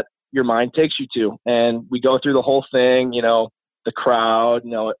stadium that your mind takes you to. And we go through the whole thing. The crowd.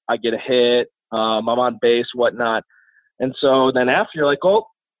 I get a hit. I'm on base, whatnot. And so then after, you're like, oh,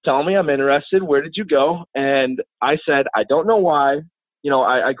 tell me, I'm interested. Where did you go? And I said, I don't know why.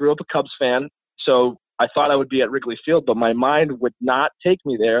 I grew up a Cubs fan, so I thought I would be at Wrigley Field, but my mind would not take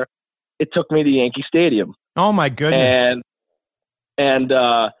me there. It took me to Yankee Stadium. Oh my goodness! And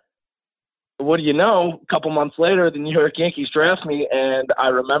what do you know? A couple months later, the New York Yankees draft me, and I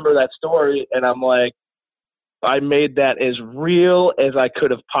remember that story, and I'm like, I made that as real as I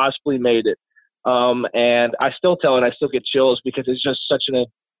could have possibly made it. And I still tell it, I still get chills because it's just such an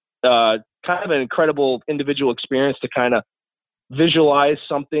kind of an incredible individual experience to kind of visualize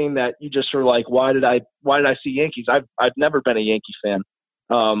something that you just are like, why did I see Yankees? I've never been a Yankee fan.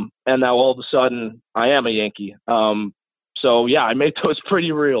 And now all of a sudden I am a Yankee. So yeah, I made those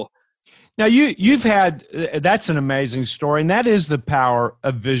pretty real. Now you've had, that's an amazing story, and that is the power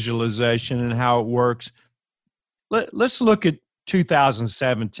of visualization and how it works. Let's look at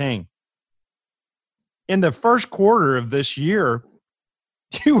 2017. In the first quarter of this year,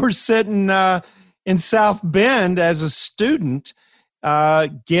 you were sitting in South Bend as a student,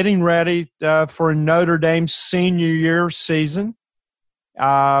 getting ready for a Notre Dame senior year season.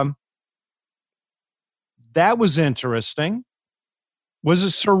 That was interesting. Was it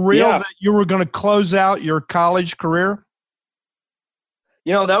surreal that you were going to close out your college career?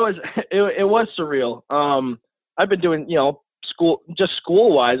 That was it was surreal. I've been doing,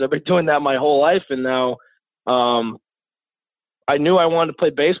 school-wise, I've been doing that my whole life, and now I knew I wanted to play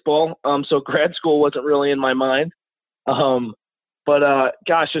baseball, so grad school wasn't really in my mind. But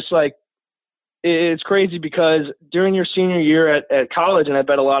gosh, it's like, it's crazy because during your senior year at college, and I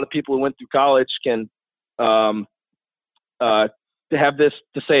bet a lot of people who went through college can have this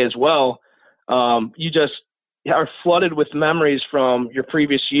to say as well, you just are flooded with memories from your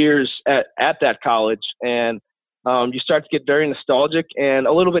previous years at that college, and you start to get very nostalgic and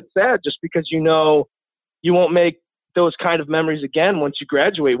a little bit sad just because you won't make those kind of memories again once you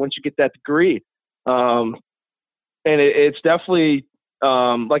graduate, once you get that degree. And it's definitely,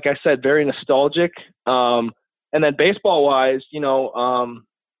 like I said, very nostalgic. And then baseball wise, it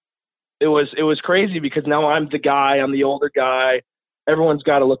was crazy because now I'm the older guy. Everyone's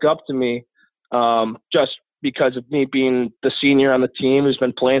got to look up to me, just because of me being the senior on the team who's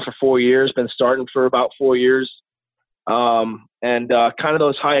been playing for 4 years, been starting for about 4 years. And kind of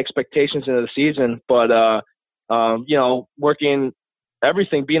those high expectations into the season, but working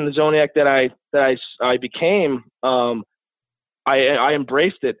everything, being the Zoniac that I became, I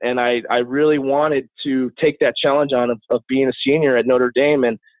embraced it, and I really wanted to take that challenge on of being a senior at Notre Dame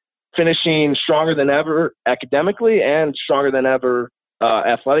and finishing stronger than ever academically and stronger than ever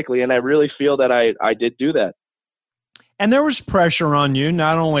athletically, and I really feel that I did do that. And there was pressure on you,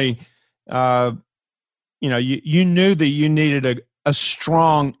 not only you knew that you needed a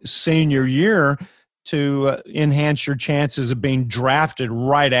strong senior year to enhance your chances of being drafted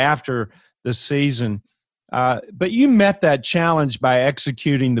right after the season. But you met that challenge by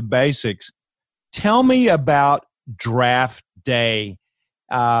executing the basics. Tell me about draft day.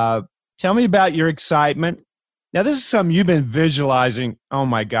 Tell me about your excitement. Now, this is something you've been visualizing. Oh,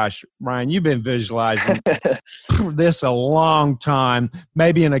 my gosh, Ryan, you've been visualizing this a long time,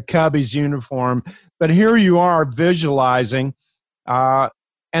 maybe in a Cubbies uniform. But here you are visualizing,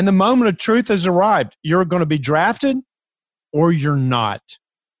 and the moment of truth has arrived. You're going to be drafted or you're not.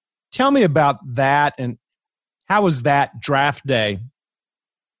 Tell me about that, and how was that draft day?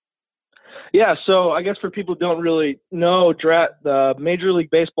 Yeah, so I guess for people who don't really know, the Major League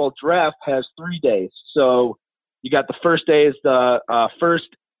Baseball draft has 3 days. So you got the first day is the first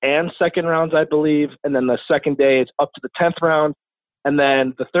and second rounds, I believe, and then the second day is up to the 10th round, and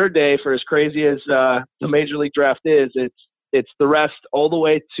then the third day, for as crazy as the Major League draft is, it's the rest all the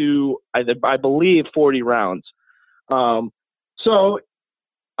way to I believe 40 rounds. So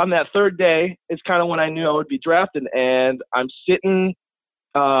on that third day, it's kind of when I knew I would be drafted, and I'm sitting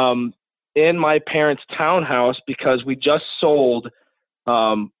in my parents' townhouse because we just sold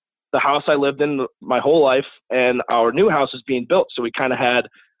the house I lived in my whole life, and our new house is being built. So we kind of had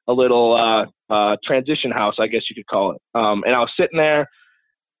a little transition house, I guess you could call it. And I was sitting there,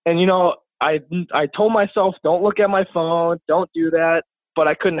 and I told myself, don't look at my phone, don't do that. But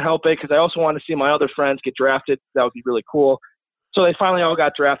I couldn't help it because I also wanted to see my other friends get drafted. That would be really cool. So they finally all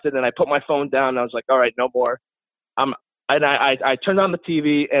got drafted, and I put my phone down, and I was like, all right, no more. I turned on the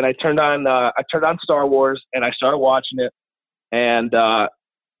TV, and I turned on Star Wars, and I started watching it. And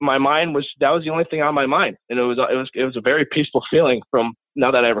my mind that was the only thing on my mind. And it was a very peaceful feeling from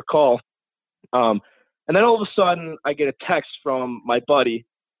now that I recall. And then all of a sudden I get a text from my buddy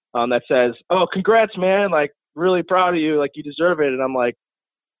that says, "Oh, congrats, man. Like, really proud of you. Like, you deserve it." And I'm like,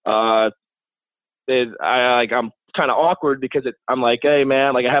 I'm kind of awkward because I'm like, "Hey,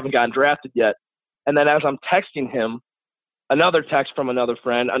 man, like, I haven't gotten drafted yet." And then as I'm texting him, another text from another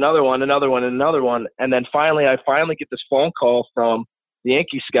friend, another one. And then I finally get this phone call from the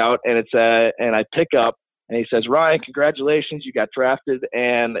Yankee scout, and and I pick up, and he says, "Ryan, congratulations, you got drafted."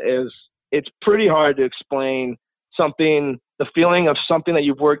 And it's pretty hard to explain the feeling of something that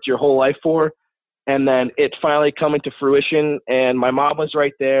you've worked your whole life for, and then it finally coming to fruition. And my mom was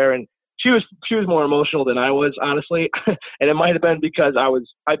right there, and she was more emotional than I was, honestly. And it might have been because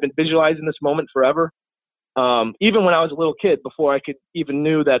I've been visualizing this moment forever. Even when I was a little kid, before I could even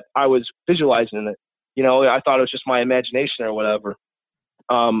knew that I was visualizing it, I thought it was just my imagination or whatever.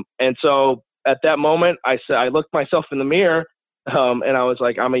 And so at that moment, I looked myself in the mirror, and I was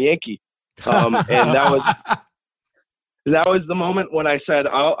like, I'm a Yankee. And that was the moment when I said,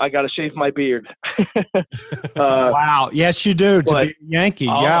 "Oh, I got to shave my beard." Wow. Yes, you do. To be a Yankee.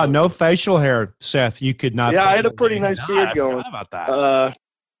 Oh. Yeah. No facial hair, Seth. You could not. Yeah, I had a pretty nice beard going. I forgot about that.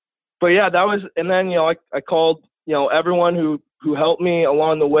 But yeah, that was, and then, I called, everyone who helped me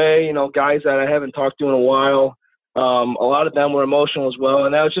along the way, guys that I haven't talked to in a while. A lot of them were emotional as well.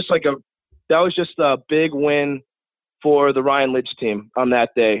 And that was just a big win for the Ryan Lidge team on that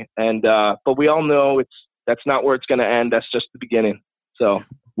day. And, but we all know that's not where it's going to end. That's just the beginning. So,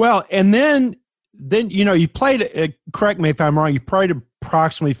 well, and then, you played, correct me if I'm wrong, you played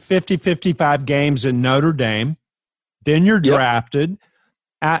approximately 55 games in Notre Dame. Then you're drafted.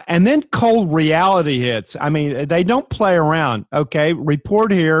 And then cold reality hits. I mean, they don't play around. Okay,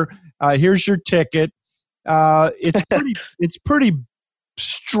 report here. Here's your ticket. It's pretty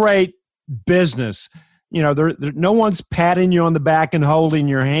straight business. No one's patting you on the back and holding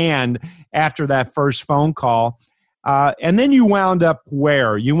your hand after that first phone call. And then you wound up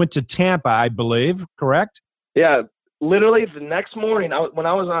where? You went to Tampa, I believe, correct? Yeah, literally the next morning, when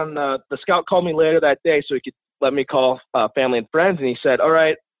I was on, the scout called me later that day so he could let me call family and friends, and he said, "All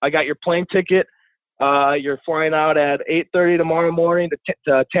right, I got your plane ticket. You're flying out at 8:30 tomorrow morning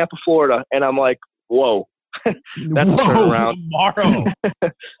to Tampa, Florida." And I'm like, "Whoa, that's a turnaround." Tomorrow.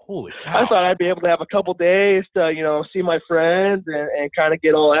 Holy cow! I thought I'd be able to have a couple days to see my friends and kind of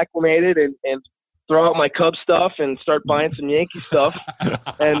get all acclimated and throw out my Cubs stuff and start buying some Yankee stuff.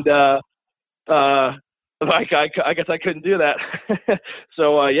 And I guess I couldn't do that.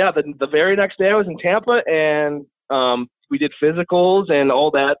 So the very next day I was in Tampa, and we did physicals and all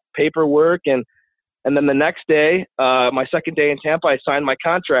that paperwork, and then the next day, my second day in Tampa, I signed my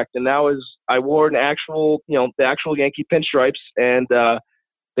contract, and I wore the actual Yankee pinstripes, and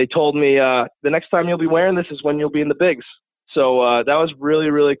they told me the next time you'll be wearing this is when you'll be in the bigs. So that was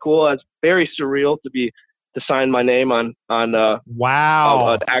really, really cool. It was very surreal to sign my name on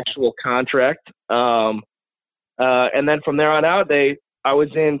wow, an actual contract. And then from there on out, I was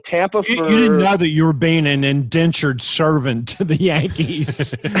in Tampa for... You didn't know that you were being an indentured servant to the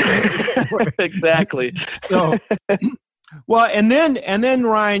Yankees. Exactly. So, well, and then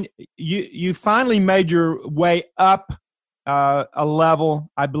Ryan, you finally made your way up a level,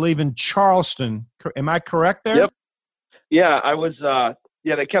 I believe, in Charleston. Am I correct there? Yep. Yeah, I was.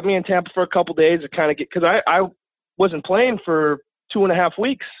 They kept me in Tampa for a couple days to kind of get, because I wasn't playing for 2.5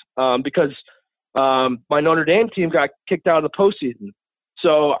 weeks because my Notre Dame team got kicked out of the postseason.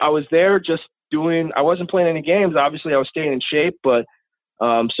 So I was there just I wasn't playing any games. Obviously, I was staying in shape, but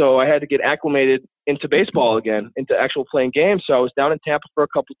so I had to get acclimated into baseball again, into actual playing games. So I was down in Tampa for a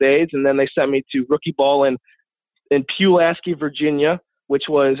couple days, and then they sent me to rookie ball in Pulaski, Virginia, which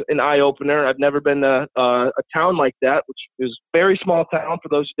was an eye-opener. I've never been to a town like that, which is a very small town, for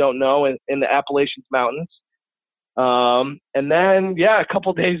those who don't know, in the Appalachian Mountains. And then, a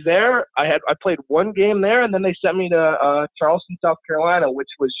couple days there, I played one game there, and then they sent me to Charleston, South Carolina, which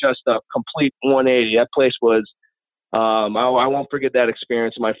was just a complete 180. That place was, I won't forget that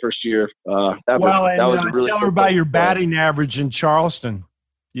experience in my first year. That was really tell her about your batting average in Charleston.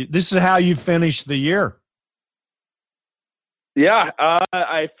 This is how you finished the year. Yeah,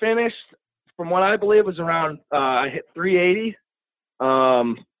 I finished from what I believe was around. I hit 380,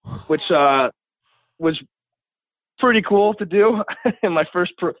 which was pretty cool to do in my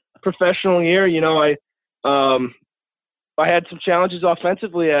first professional year. You know, I had some challenges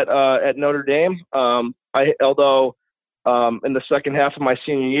offensively at Notre Dame. Although in the second half of my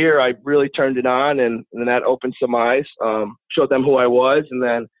senior year, I really turned it on, and that opened some eyes, showed them who I was, and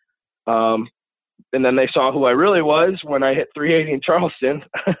then they saw who I really was when I hit 380 in Charleston.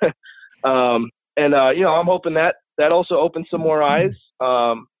 You know, I'm hoping that also opened some more eyes.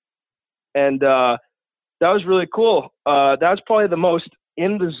 That was really cool. That was probably the most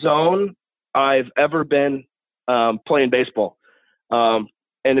in the zone I've ever been playing baseball.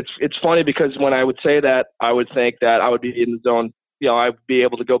 And it's funny because when I would say that, I would think that I would be in the zone. You know, I'd be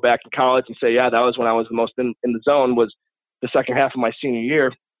able to go back in college and say, yeah, that was when I was the most in the zone, was the second half of my senior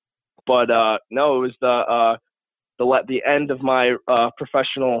year. But no, it was the end of my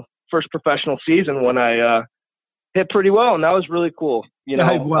first professional season when I hit pretty well, and that was really cool. You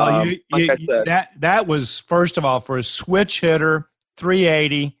know, Well, like I said, that was, first of all, for a switch hitter,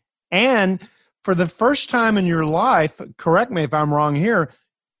 380, and for the first time in your life, correct me if I'm wrong here,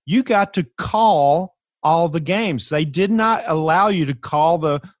 you got to call all the games. They did not allow you to call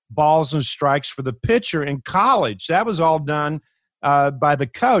the balls and strikes for the pitcher in college. That was all done by the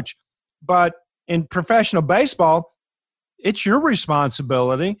coach. But in professional baseball, it's your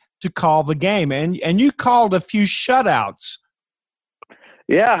responsibility to call the game. And you called a few shutouts.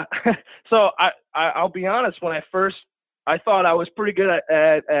 Yeah. So I'll be honest, when I thought I was pretty good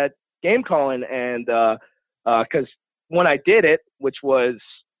at game calling, and because when I did it, which was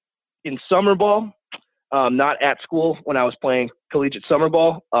in summer ball, not at school, when I was playing collegiate summer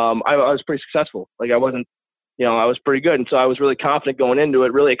ball, I was pretty successful. Like I wasn't, you know, I was pretty good. And so I was really confident going into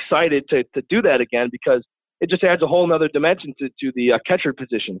it, really excited to do that again, because it just adds a whole nother dimension to the catcher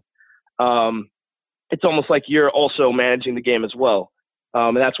position. It's almost like you're also managing the game as well.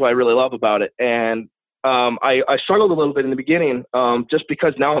 And that's what I really love about it. And I struggled a little bit in the beginning, just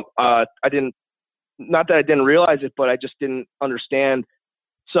because now not that I didn't realize it, but I just didn't understand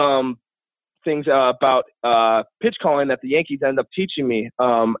some things about pitch calling that the Yankees ended up teaching me.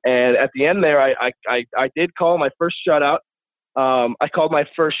 And at the end there, I did call my first shutout. I called my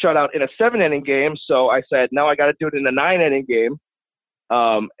first shutout in a 7-inning game. So I said, now I got to do it in a 9-inning game.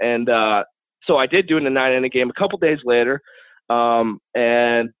 So I did do it in a 9-inning game a couple days later.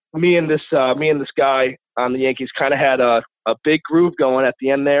 And me and this guy on the Yankees kind of had a big groove going at the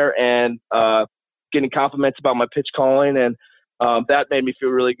end there, and getting compliments about my pitch calling. And that made me feel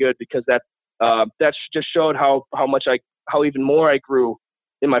really good, because that just showed how even more I grew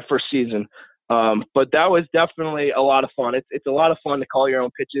in my first season. But that was definitely a lot of fun. It's a lot of fun to call your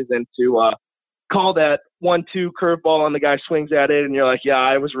own pitches and to call that 1-2 curveball and the guy swings at it and you're like, yeah,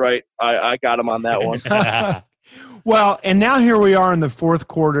 I was right. I got him on that one. Well, and now here we are in the fourth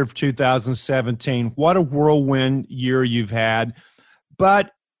quarter of 2017. What a whirlwind year you've had.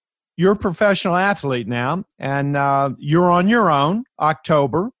 But you're a professional athlete now, and you're on your own.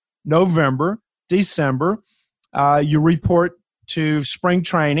 October, November, December. You report to spring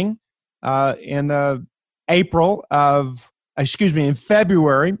training in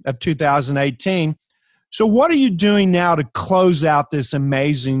February of 2018. So what are you doing now to close out this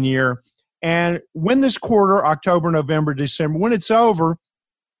amazing year? And when this quarter, October, November, December, when it's over,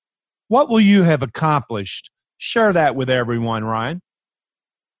 what will you have accomplished? Share that with everyone, Ryan.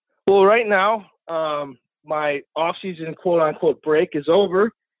 Well, right now, my off-season quote-unquote break is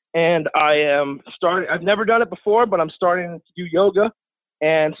over, and I am starting. I've never done it before, but I'm starting to do yoga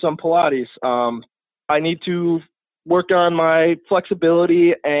and some Pilates. I need to work on my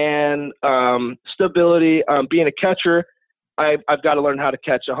flexibility and stability. Being a catcher, I've got to learn how to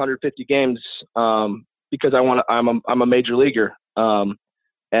catch 150 games because I'm a major leaguer, and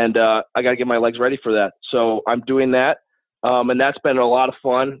I got to get my legs ready for that. So I'm doing that, and that's been a lot of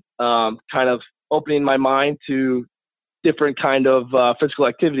fun. Kind of opening my mind to different kind of physical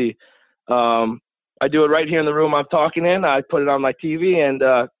activity. I do it right here in the room I'm talking in. I put it on my TV and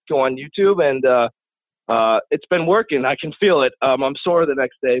go on YouTube, and it's been working. I can feel it. I'm sore the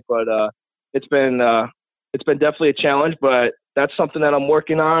next day, but it's been definitely a challenge, but that's something that I'm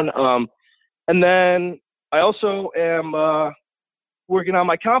working on. And then I also am working on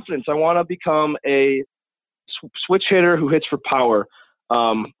my confidence. I want to become a switch hitter who hits for power.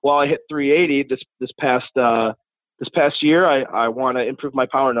 While I hit 380 this past year, I want to improve my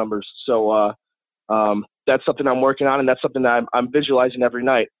power numbers. So that's something I'm working on, and that's something that I'm visualizing every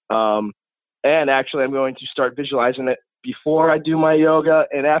night. And actually, I'm going to start visualizing it before I do my yoga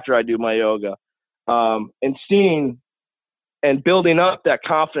and after I do my yoga, and seeing and building up that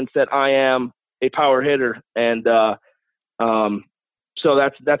confidence that I am a power hitter. And so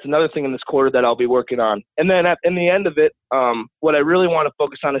that's another thing in this quarter that I'll be working on. And then in the end of it, what I really want to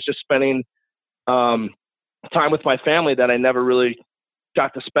focus on is just spending time with my family that I never really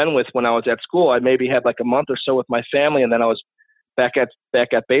got to spend with when I was at school. I maybe had like a month or so with my family, and then I was back at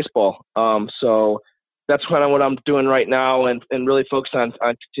baseball. So that's kind of what I'm doing right now, and really focused on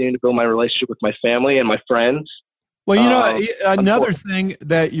continuing to build my relationship with my family and my friends. Well, another thing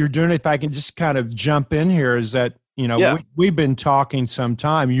that you're doing, if I can just kind of jump in here, is that, we've been talking some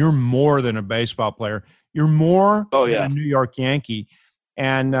time. You're more than a baseball player. You're more than a New York Yankee.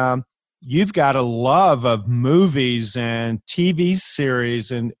 And you've got a love of movies and TV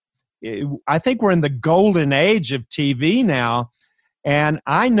series. And I think we're in the golden age of TV now. And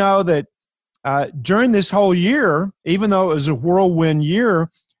I know that during this whole year, even though it was a whirlwind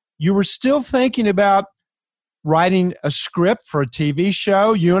year, you were still thinking about writing a script for a TV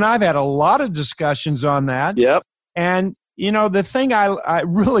show. You and I have had a lot of discussions on that. Yep. And, the thing I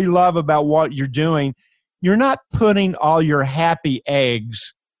really love about what you're doing, you're not putting all your happy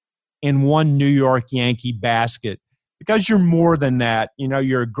eggs in one New York Yankee basket, because you're more than that.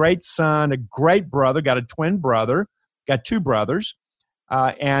 You're a great son, a great brother, got a twin brother, got two brothers,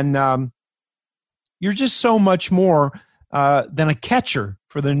 and you're just so much more than a catcher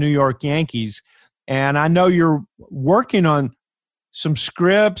for the New York Yankees. And I know you're working on some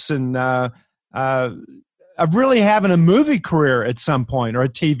scripts and of really having a movie career at some point, or a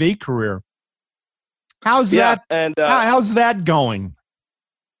TV career. How's that? And how's that going?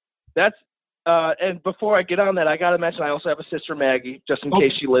 That's and before I get on that, I got to mention I also have a sister, Maggie, just in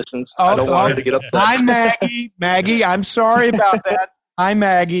case she listens. I don't want her to get upset. Hi, Maggie. Maggie, I'm sorry about that. Hi,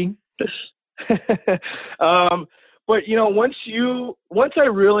 Maggie. But once I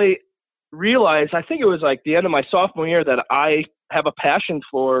really realized, I think it was like the end of my sophomore year, that I have a passion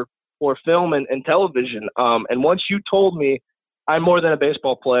for film and television. And once you told me I'm more than a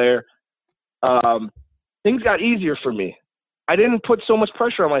baseball player, things got easier for me. I didn't put so much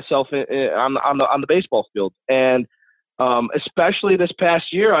pressure on myself on the baseball field. And especially this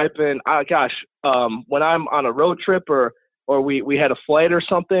past year, I've been, when I'm on a road trip or we had a flight or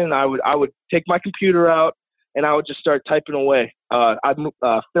something, I would take my computer out and I would just start typing away. I'd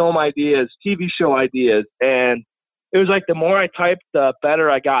film ideas, TV show ideas, and it was like the more I typed, the better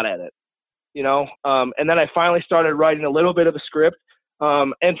I got at it, and then I finally started writing a little bit of a script.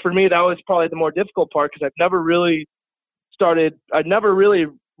 And for me, that was probably the more difficult part, because I'd never really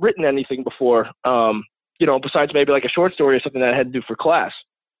written anything before, besides maybe like a short story or something that I had to do for class.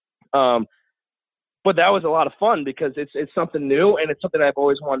 But that was a lot of fun, because it's something new and it's something I've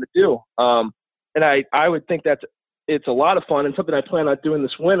always wanted to do. And I would think it's a lot of fun, and something I plan on doing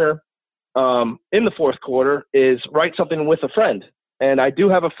this winter, in the fourth quarter, is write something with a friend. And I do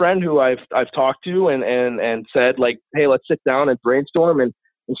have a friend who I've talked to and said, like, hey, let's sit down and brainstorm and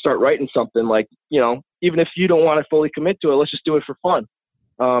start writing something. Like, even if you don't want to fully commit to it, let's just do it for fun.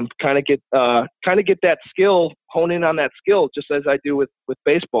 Kind of get that skill, hone in on that skill, just as I do with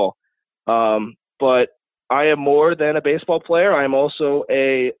baseball. But I am more than a baseball player. I am also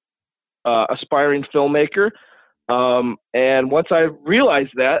a aspiring filmmaker. And once I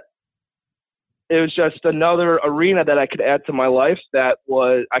realized that, it was just another arena that I could add to my life that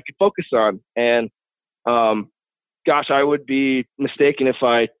I could focus on. And I would be mistaken if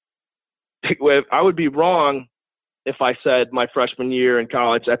I would be wrong if I said my freshman year in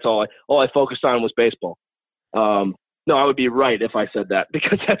college, that's all I focused on was baseball. No, I would be right if I said that,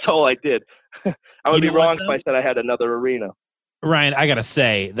 because that's all I did. I would be wrong if I said I had another arena. Ryan, I got to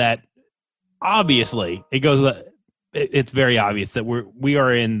say that obviously it's very obvious that we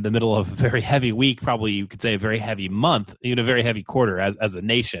are in the middle of a very heavy week, probably you could say a very heavy month, even a very heavy quarter as a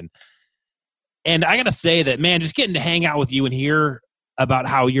nation. And I got to say that, man, just getting to hang out with you and hear about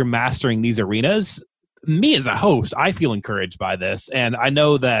how you're mastering these arenas, me as a host, I feel encouraged by this. And I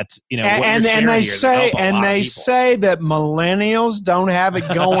know that, and they say that millennials don't have it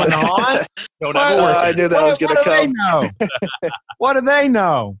going on. I knew that was going to come. Know? What do they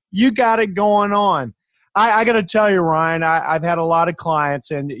know? You got it going on. I got to tell you, Ryan, I've had a lot of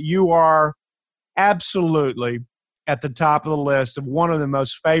clients, and you are absolutely at the top of the list of one of the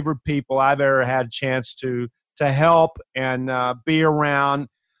most favorite people I've ever had a chance to help and be around.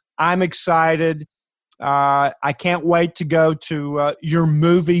 I'm excited. I can't wait to go to your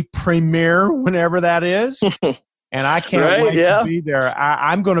movie premiere, whenever that is. And I can't wait to be there.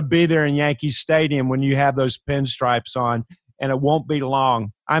 I'm going to be there in Yankee Stadium when you have those pinstripes on, and it won't be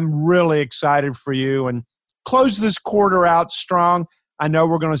long. I'm really excited for you, and close this quarter out strong. I know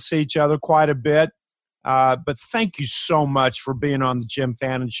we're going to see each other quite a bit, but thank you so much for being on the Jim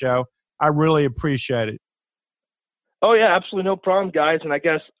Fannin Show. I really appreciate it. Oh, yeah, absolutely no problem, guys. And I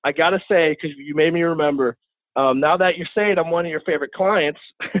guess I got to say, because you made me remember, now that you're saying I'm one of your favorite clients,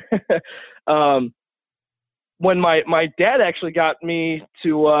 when my dad actually got me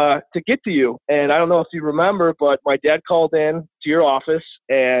to get to you, and I don't know if you remember, but my dad called in to your office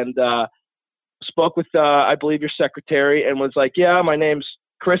and spoke with, I believe, your secretary and was like, yeah, my name's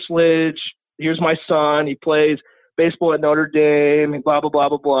Chris Lidge. Here's my son. He plays baseball at Notre Dame, blah, blah, blah,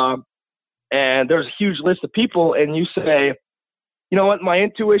 blah, blah. And there's a huge list of people, and you say, you know what, my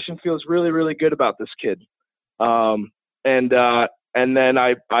intuition feels really, really good about this kid. And then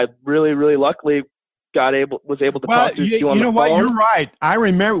I really, really luckily was able to talk to you on the phone. What, you're right. I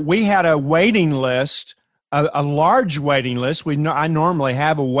remember we had a waiting list, a large waiting list. I normally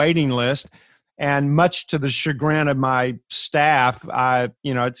have a waiting list, and much to the chagrin of my staff,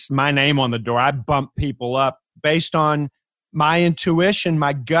 it's my name on the door. I bump people up based on my intuition,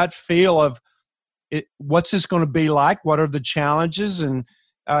 my gut feel of what's this going to be like? What are the challenges? And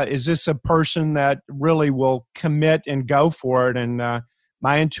is this a person that really will commit and go for it? And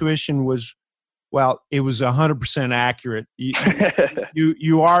my intuition was, it was 100% accurate.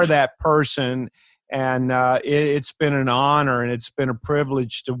 You are that person, and it's been an honor and it's been a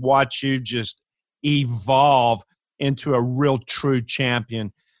privilege to watch you just evolve into a real true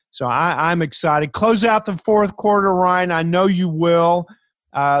champion. So I'm excited. Close out the fourth quarter, Ryan. I know you will.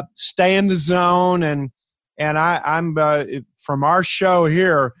 Stay in the zone, and I'm from our show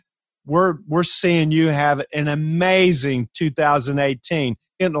here. We're seeing you have an amazing 2018,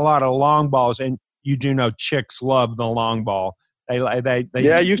 hitting a lot of long balls, and you do know chicks love the long ball. They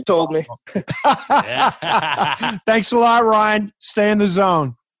yeah, you've told me. Thanks a lot, Ryan. Stay in the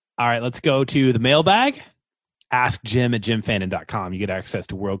zone. All right, let's go to the mailbag. Ask Jim at jimfannin.com. You get access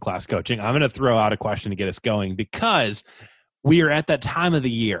to world-class coaching. I'm going to throw out a question to get us going because we are at that time of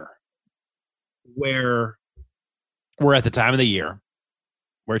the year where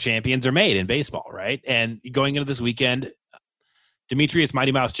champions are made in baseball, right? And going into this weekend, Demetrius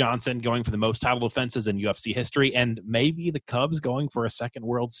Mighty Mouse Johnson going for the most title defenses in UFC history, and maybe the Cubs going for a second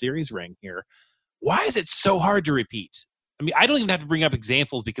World Series ring here. Why is it so hard to repeat? I mean, I don't even have to bring up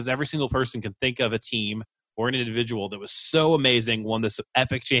examples because every single person can think of a team or an individual that was so amazing, won this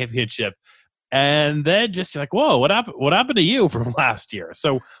epic championship, and then just like, whoa, what happened to you from last year?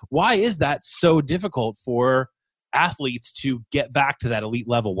 So why is that so difficult for athletes to get back to that elite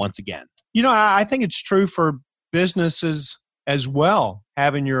level once again? I think it's true for businesses as well.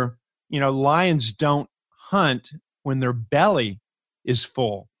 Having your, lions don't hunt when their belly is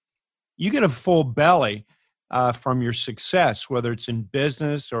full. You get a full belly from your success, whether it's in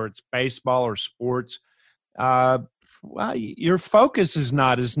business or it's baseball or sports. Your focus is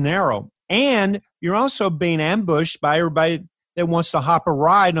not as narrow, and you're also being ambushed by everybody that wants to hop a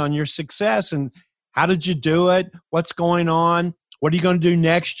ride on your success. And how did you do it? What's going on? What are you going to do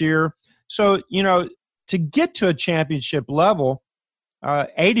next year? So, to get to a championship level,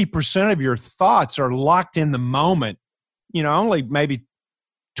 80% of your thoughts are locked in the moment. Only maybe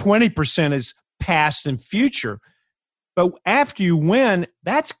 20% is past and future. But after you win,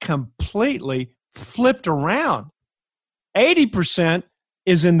 that's completely flipped around. 80%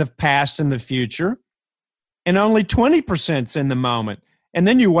 is in the past and the future, and only 20% is in the moment. And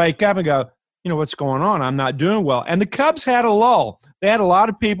then you wake up and go, what's going on? I'm not doing well. And the Cubs had a lull. They had a lot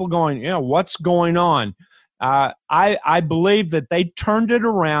of people going, what's going on? I believe that they turned it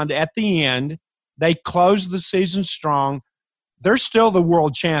around at the end. They closed the season strong. They're still the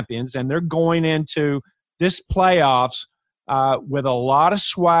world champions, and they're going into this playoffs with a lot of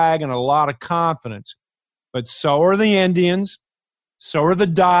swag and a lot of confidence. But so are the Indians, so are the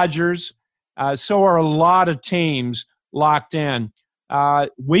Dodgers, so are a lot of teams locked in.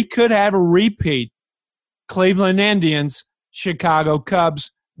 We could have a repeat Cleveland Indians, Chicago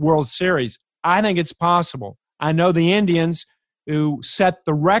Cubs World Series. I think it's possible. I know the Indians, who set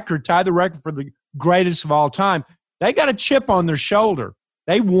the record, tied the record for the greatest of all time, they got a chip on their shoulder.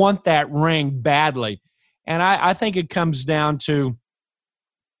 They want that ring badly. And I think it comes down to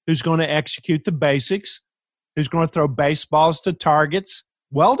who's going to execute the basics, who's going to throw baseballs to targets,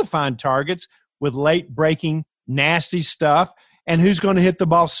 well-defined targets with late-breaking, nasty stuff, and who's going to hit the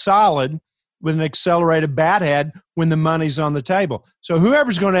ball solid with an accelerated bat head when the money's on the table. So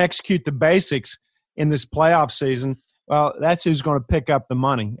whoever's going to execute the basics in this playoff season, well, that's who's going to pick up the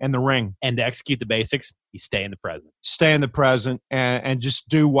money and the ring. And to execute the basics, you stay in the present. Stay in the present and just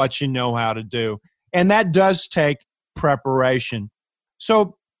do what you know how to do. And that does take preparation.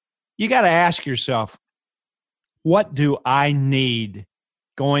 So you got to ask yourself, what do I need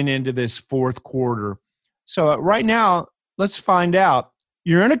going into this fourth quarter? So right now, let's find out.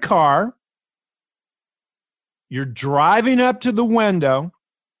 You're in a car. You're driving up to the window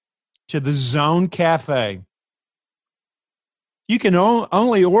to the Zone Cafe. You can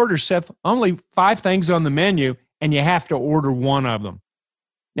only order, Seth, only 5 things on the menu, and you have to order one of them.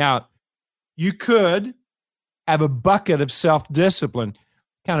 Now, you could have a bucket of self-discipline,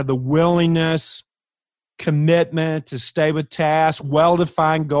 kind of the willingness, commitment to stay with tasks,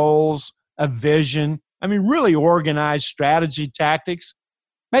 well-defined goals, a vision. I mean, really organized strategy, tactics.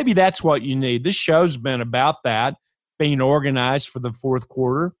 Maybe that's what you need. This show's been about that, being organized for the fourth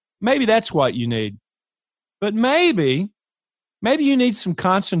quarter. Maybe that's what you need. But maybe you need some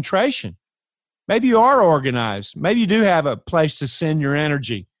concentration. Maybe you are organized. Maybe you do have a place to send your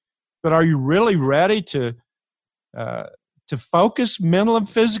energy. But are you really ready to focus mental and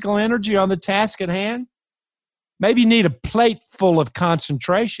physical energy on the task at hand? Maybe you need a plate full of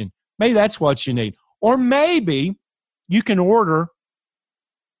concentration. Maybe that's what you need. Or maybe you can order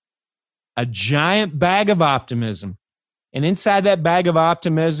a giant bag of optimism. And inside that bag of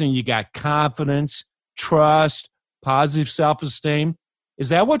optimism, you got confidence, trust, positive self-esteem. Is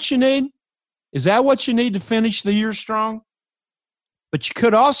that what you need? Is that what you need to finish the year strong? But you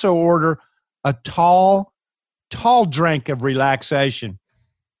could also order a tall drink of relaxation.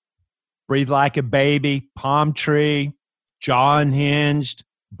 Breathe like a baby, palm tree, jaw unhinged,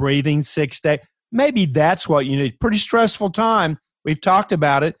 breathing 6 days. Maybe that's what you need. Pretty stressful time. We've talked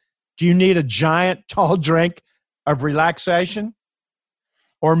about it. Do you need a giant tall drink of relaxation?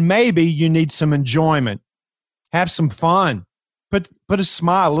 Or maybe you need some enjoyment. Have some fun. Put a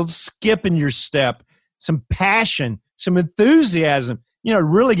smile, a little skip in your step, some passion, some enthusiasm.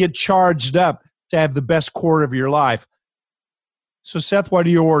 Really get charged up to have the best quarter of your life. So, Seth, what are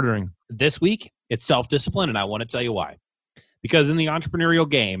you ordering? This week, it's self-discipline, and I want to tell you why. Because in the entrepreneurial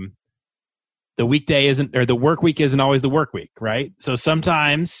game, the weekday isn't, or the work week isn't always the work week, right? So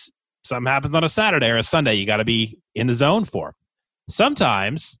sometimes something happens on a Saturday or a Sunday you got to be in the zone for.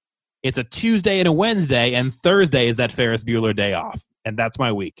 Sometimes it's a Tuesday and a Wednesday, and Thursday is that Ferris Bueller day off, and that's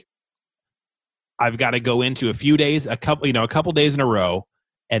my week. I've got to go into a few days, a couple days in a row,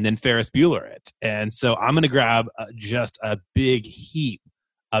 and then Ferris Bueller it. And so I'm going to grab just a big heap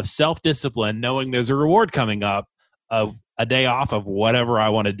of self-discipline, knowing there's a reward coming up of a day off of whatever I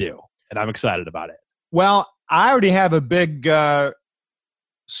want to do. And I'm excited about it. Well, I already have a big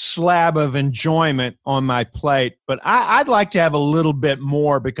slab of enjoyment on my plate, but I'd like to have a little bit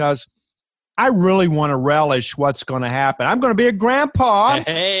more because I really want to relish what's going to happen. I'm going to be a grandpa.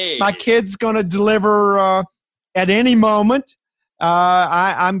 Hey. My kid's going to deliver at any moment.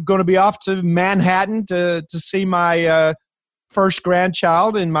 I'm going to be off to Manhattan to see my first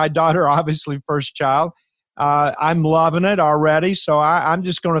grandchild, and my daughter, obviously, first child. I'm loving it already, so I'm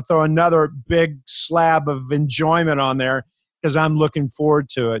just going to throw another big slab of enjoyment on there because I'm looking forward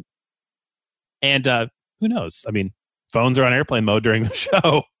to it. And who knows? I mean, phones are on airplane mode during the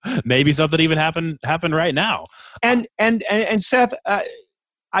show. Maybe something even happened right now. And Seth,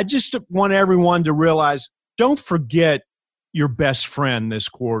 I just want everyone to realize, don't forget your best friend this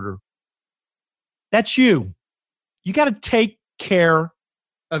quarter. That's you. You got to take care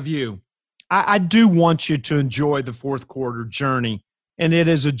of you. I do want you to enjoy the fourth quarter journey, and it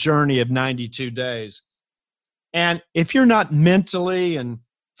is a journey of 92 days. And if you're not mentally and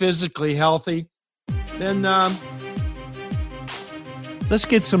physically healthy, then let's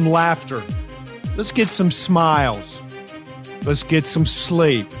get some laughter. Let's get some smiles. Let's get some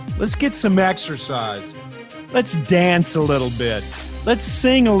sleep. Let's get some exercise. Let's dance a little bit. Let's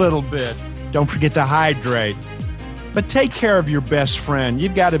sing a little bit. Don't forget to hydrate. But take care of your best friend.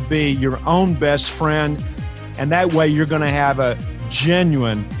 You've got to be your own best friend, and that way you're going to have a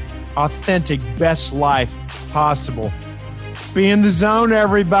genuine, authentic, best life possible. Be in the zone,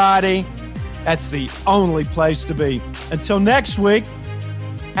 everybody. That's the only place to be. Until next week,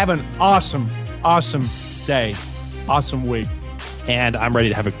 have an awesome, awesome day, awesome week. And I'm ready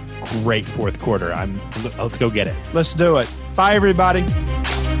to have a great fourth quarter. Let's go get it. Let's do it. Bye, everybody.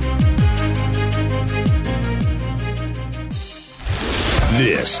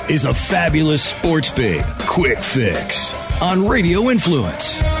 This is a fabulous Sports Babe Quick Fix on Radio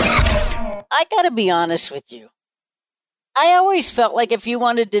Influence. I got to be honest with you. I always felt like if you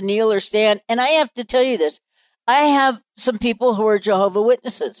wanted to kneel or stand, and I have to tell you this, I have some people who are Jehovah's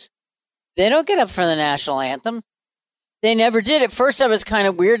Witnesses. They don't get up for the national anthem. They never did. At first I was kind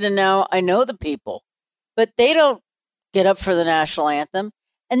of weird, and now I know the people. But they don't get up for the national anthem.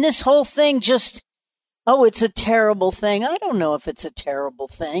 And this whole thing just... oh, it's a terrible thing. I don't know if it's a terrible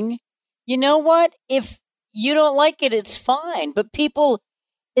thing. You know what? If you don't like it, it's fine. But people,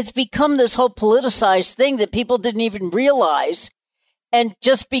 it's become this whole politicized thing that people didn't even realize. And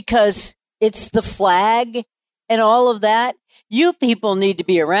just because it's the flag and all of that, you people need to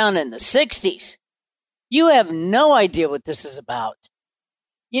be around in the 60s. You have no idea what this is about.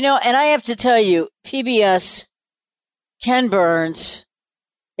 And I have to tell you, PBS, Ken Burns,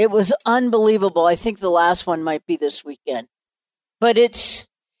 it was unbelievable. I think the last one might be this weekend. But it's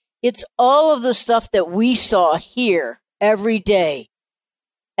all of the stuff that we saw here every day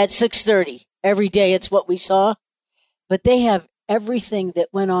at 6:30. Every day it's what we saw. But they have everything that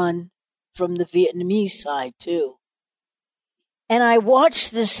went on from the Vietnamese side, too. And I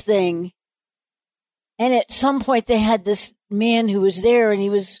watched this thing, and at some point they had this man who was there, and he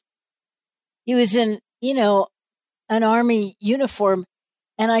was in, an army uniform.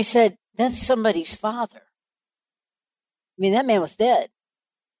 And I said, that's somebody's father. I mean, that man was dead.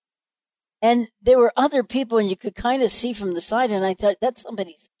 And there were other people, and you could kind of see from the side, and I thought, that's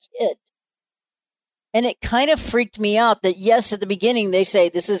somebody's kid. And it kind of freaked me out that, yes, at the beginning they say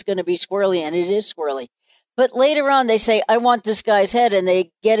this is going to be squirrely, and it is squirrely. But later on they say, I want this guy's head, and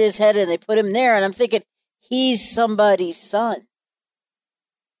they get his head and they put him there. And I'm thinking, he's somebody's son.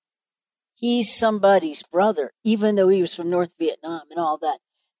 He's somebody's brother, even though he was from North Vietnam and all that.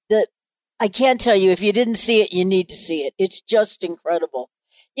 I can't tell you, if you didn't see it, you need to see it. It's just incredible.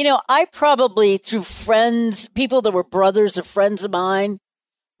 I probably, through friends, people that were brothers of friends of mine,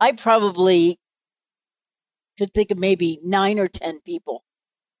 I probably could think of maybe 9 or 10 people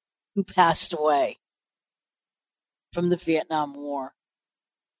who passed away from the Vietnam War.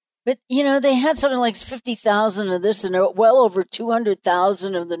 But, they had something like 50,000 of this and well over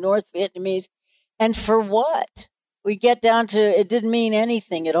 200,000 of the North Vietnamese. And for what? We get down to it didn't mean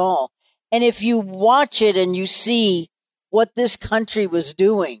anything at all. And if you watch it and you see what this country was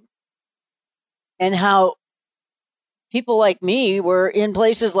doing and how people like me were in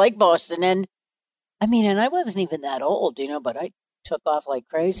places like Boston. And I wasn't even that old, but I took off like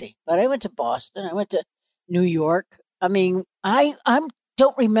crazy. But I went to Boston. I went to New York. I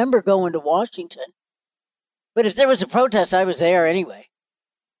don't remember going to Washington. But if there was a protest, I was there anyway.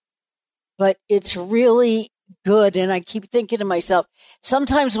 But it's really good. And I keep thinking to myself,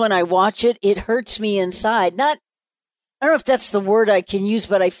 sometimes when I watch it, it hurts me inside. I don't know if that's the word I can use,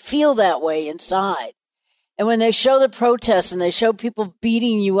 but I feel that way inside. And when they show the protests and they show people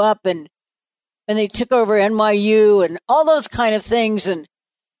beating you up and they took over NYU and all those kind of things. And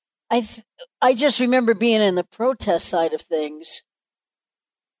I just remember being in the protest side of things.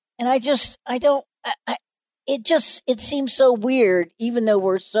 And it seems so weird, even though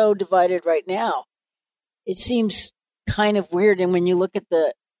we're so divided right now. It seems kind of weird. And when you look at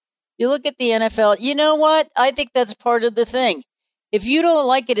the NFL, you know what? I think that's part of the thing. If you don't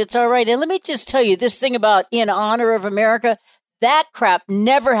like it, it's all right. And let me just tell you this thing about in honor of America, that crap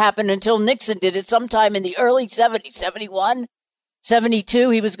never happened until Nixon did it sometime in the early 70s, 71, 72.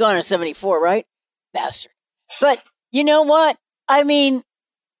 He was gone in 74, right? Bastard. But you know what?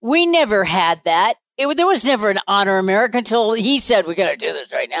 We never had that. There was never an honor America until he said, we got to do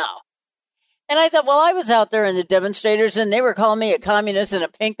this right now. And I thought, well, I was out there in the demonstrators and they were calling me a communist and a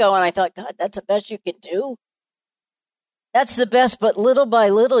pinko. And I thought, God, that's the best you can do. That's the best. But little by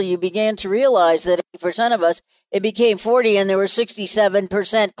little, you began to realize that 80% of us, it became 40 and there were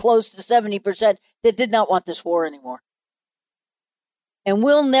 67%, close to 70% that did not want this war anymore. And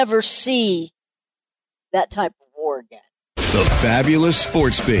we'll never see that type of war again. The Fabulous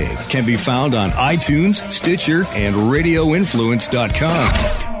Sports Pig can be found on iTunes, Stitcher, and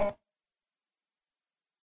RadioInfluence.com.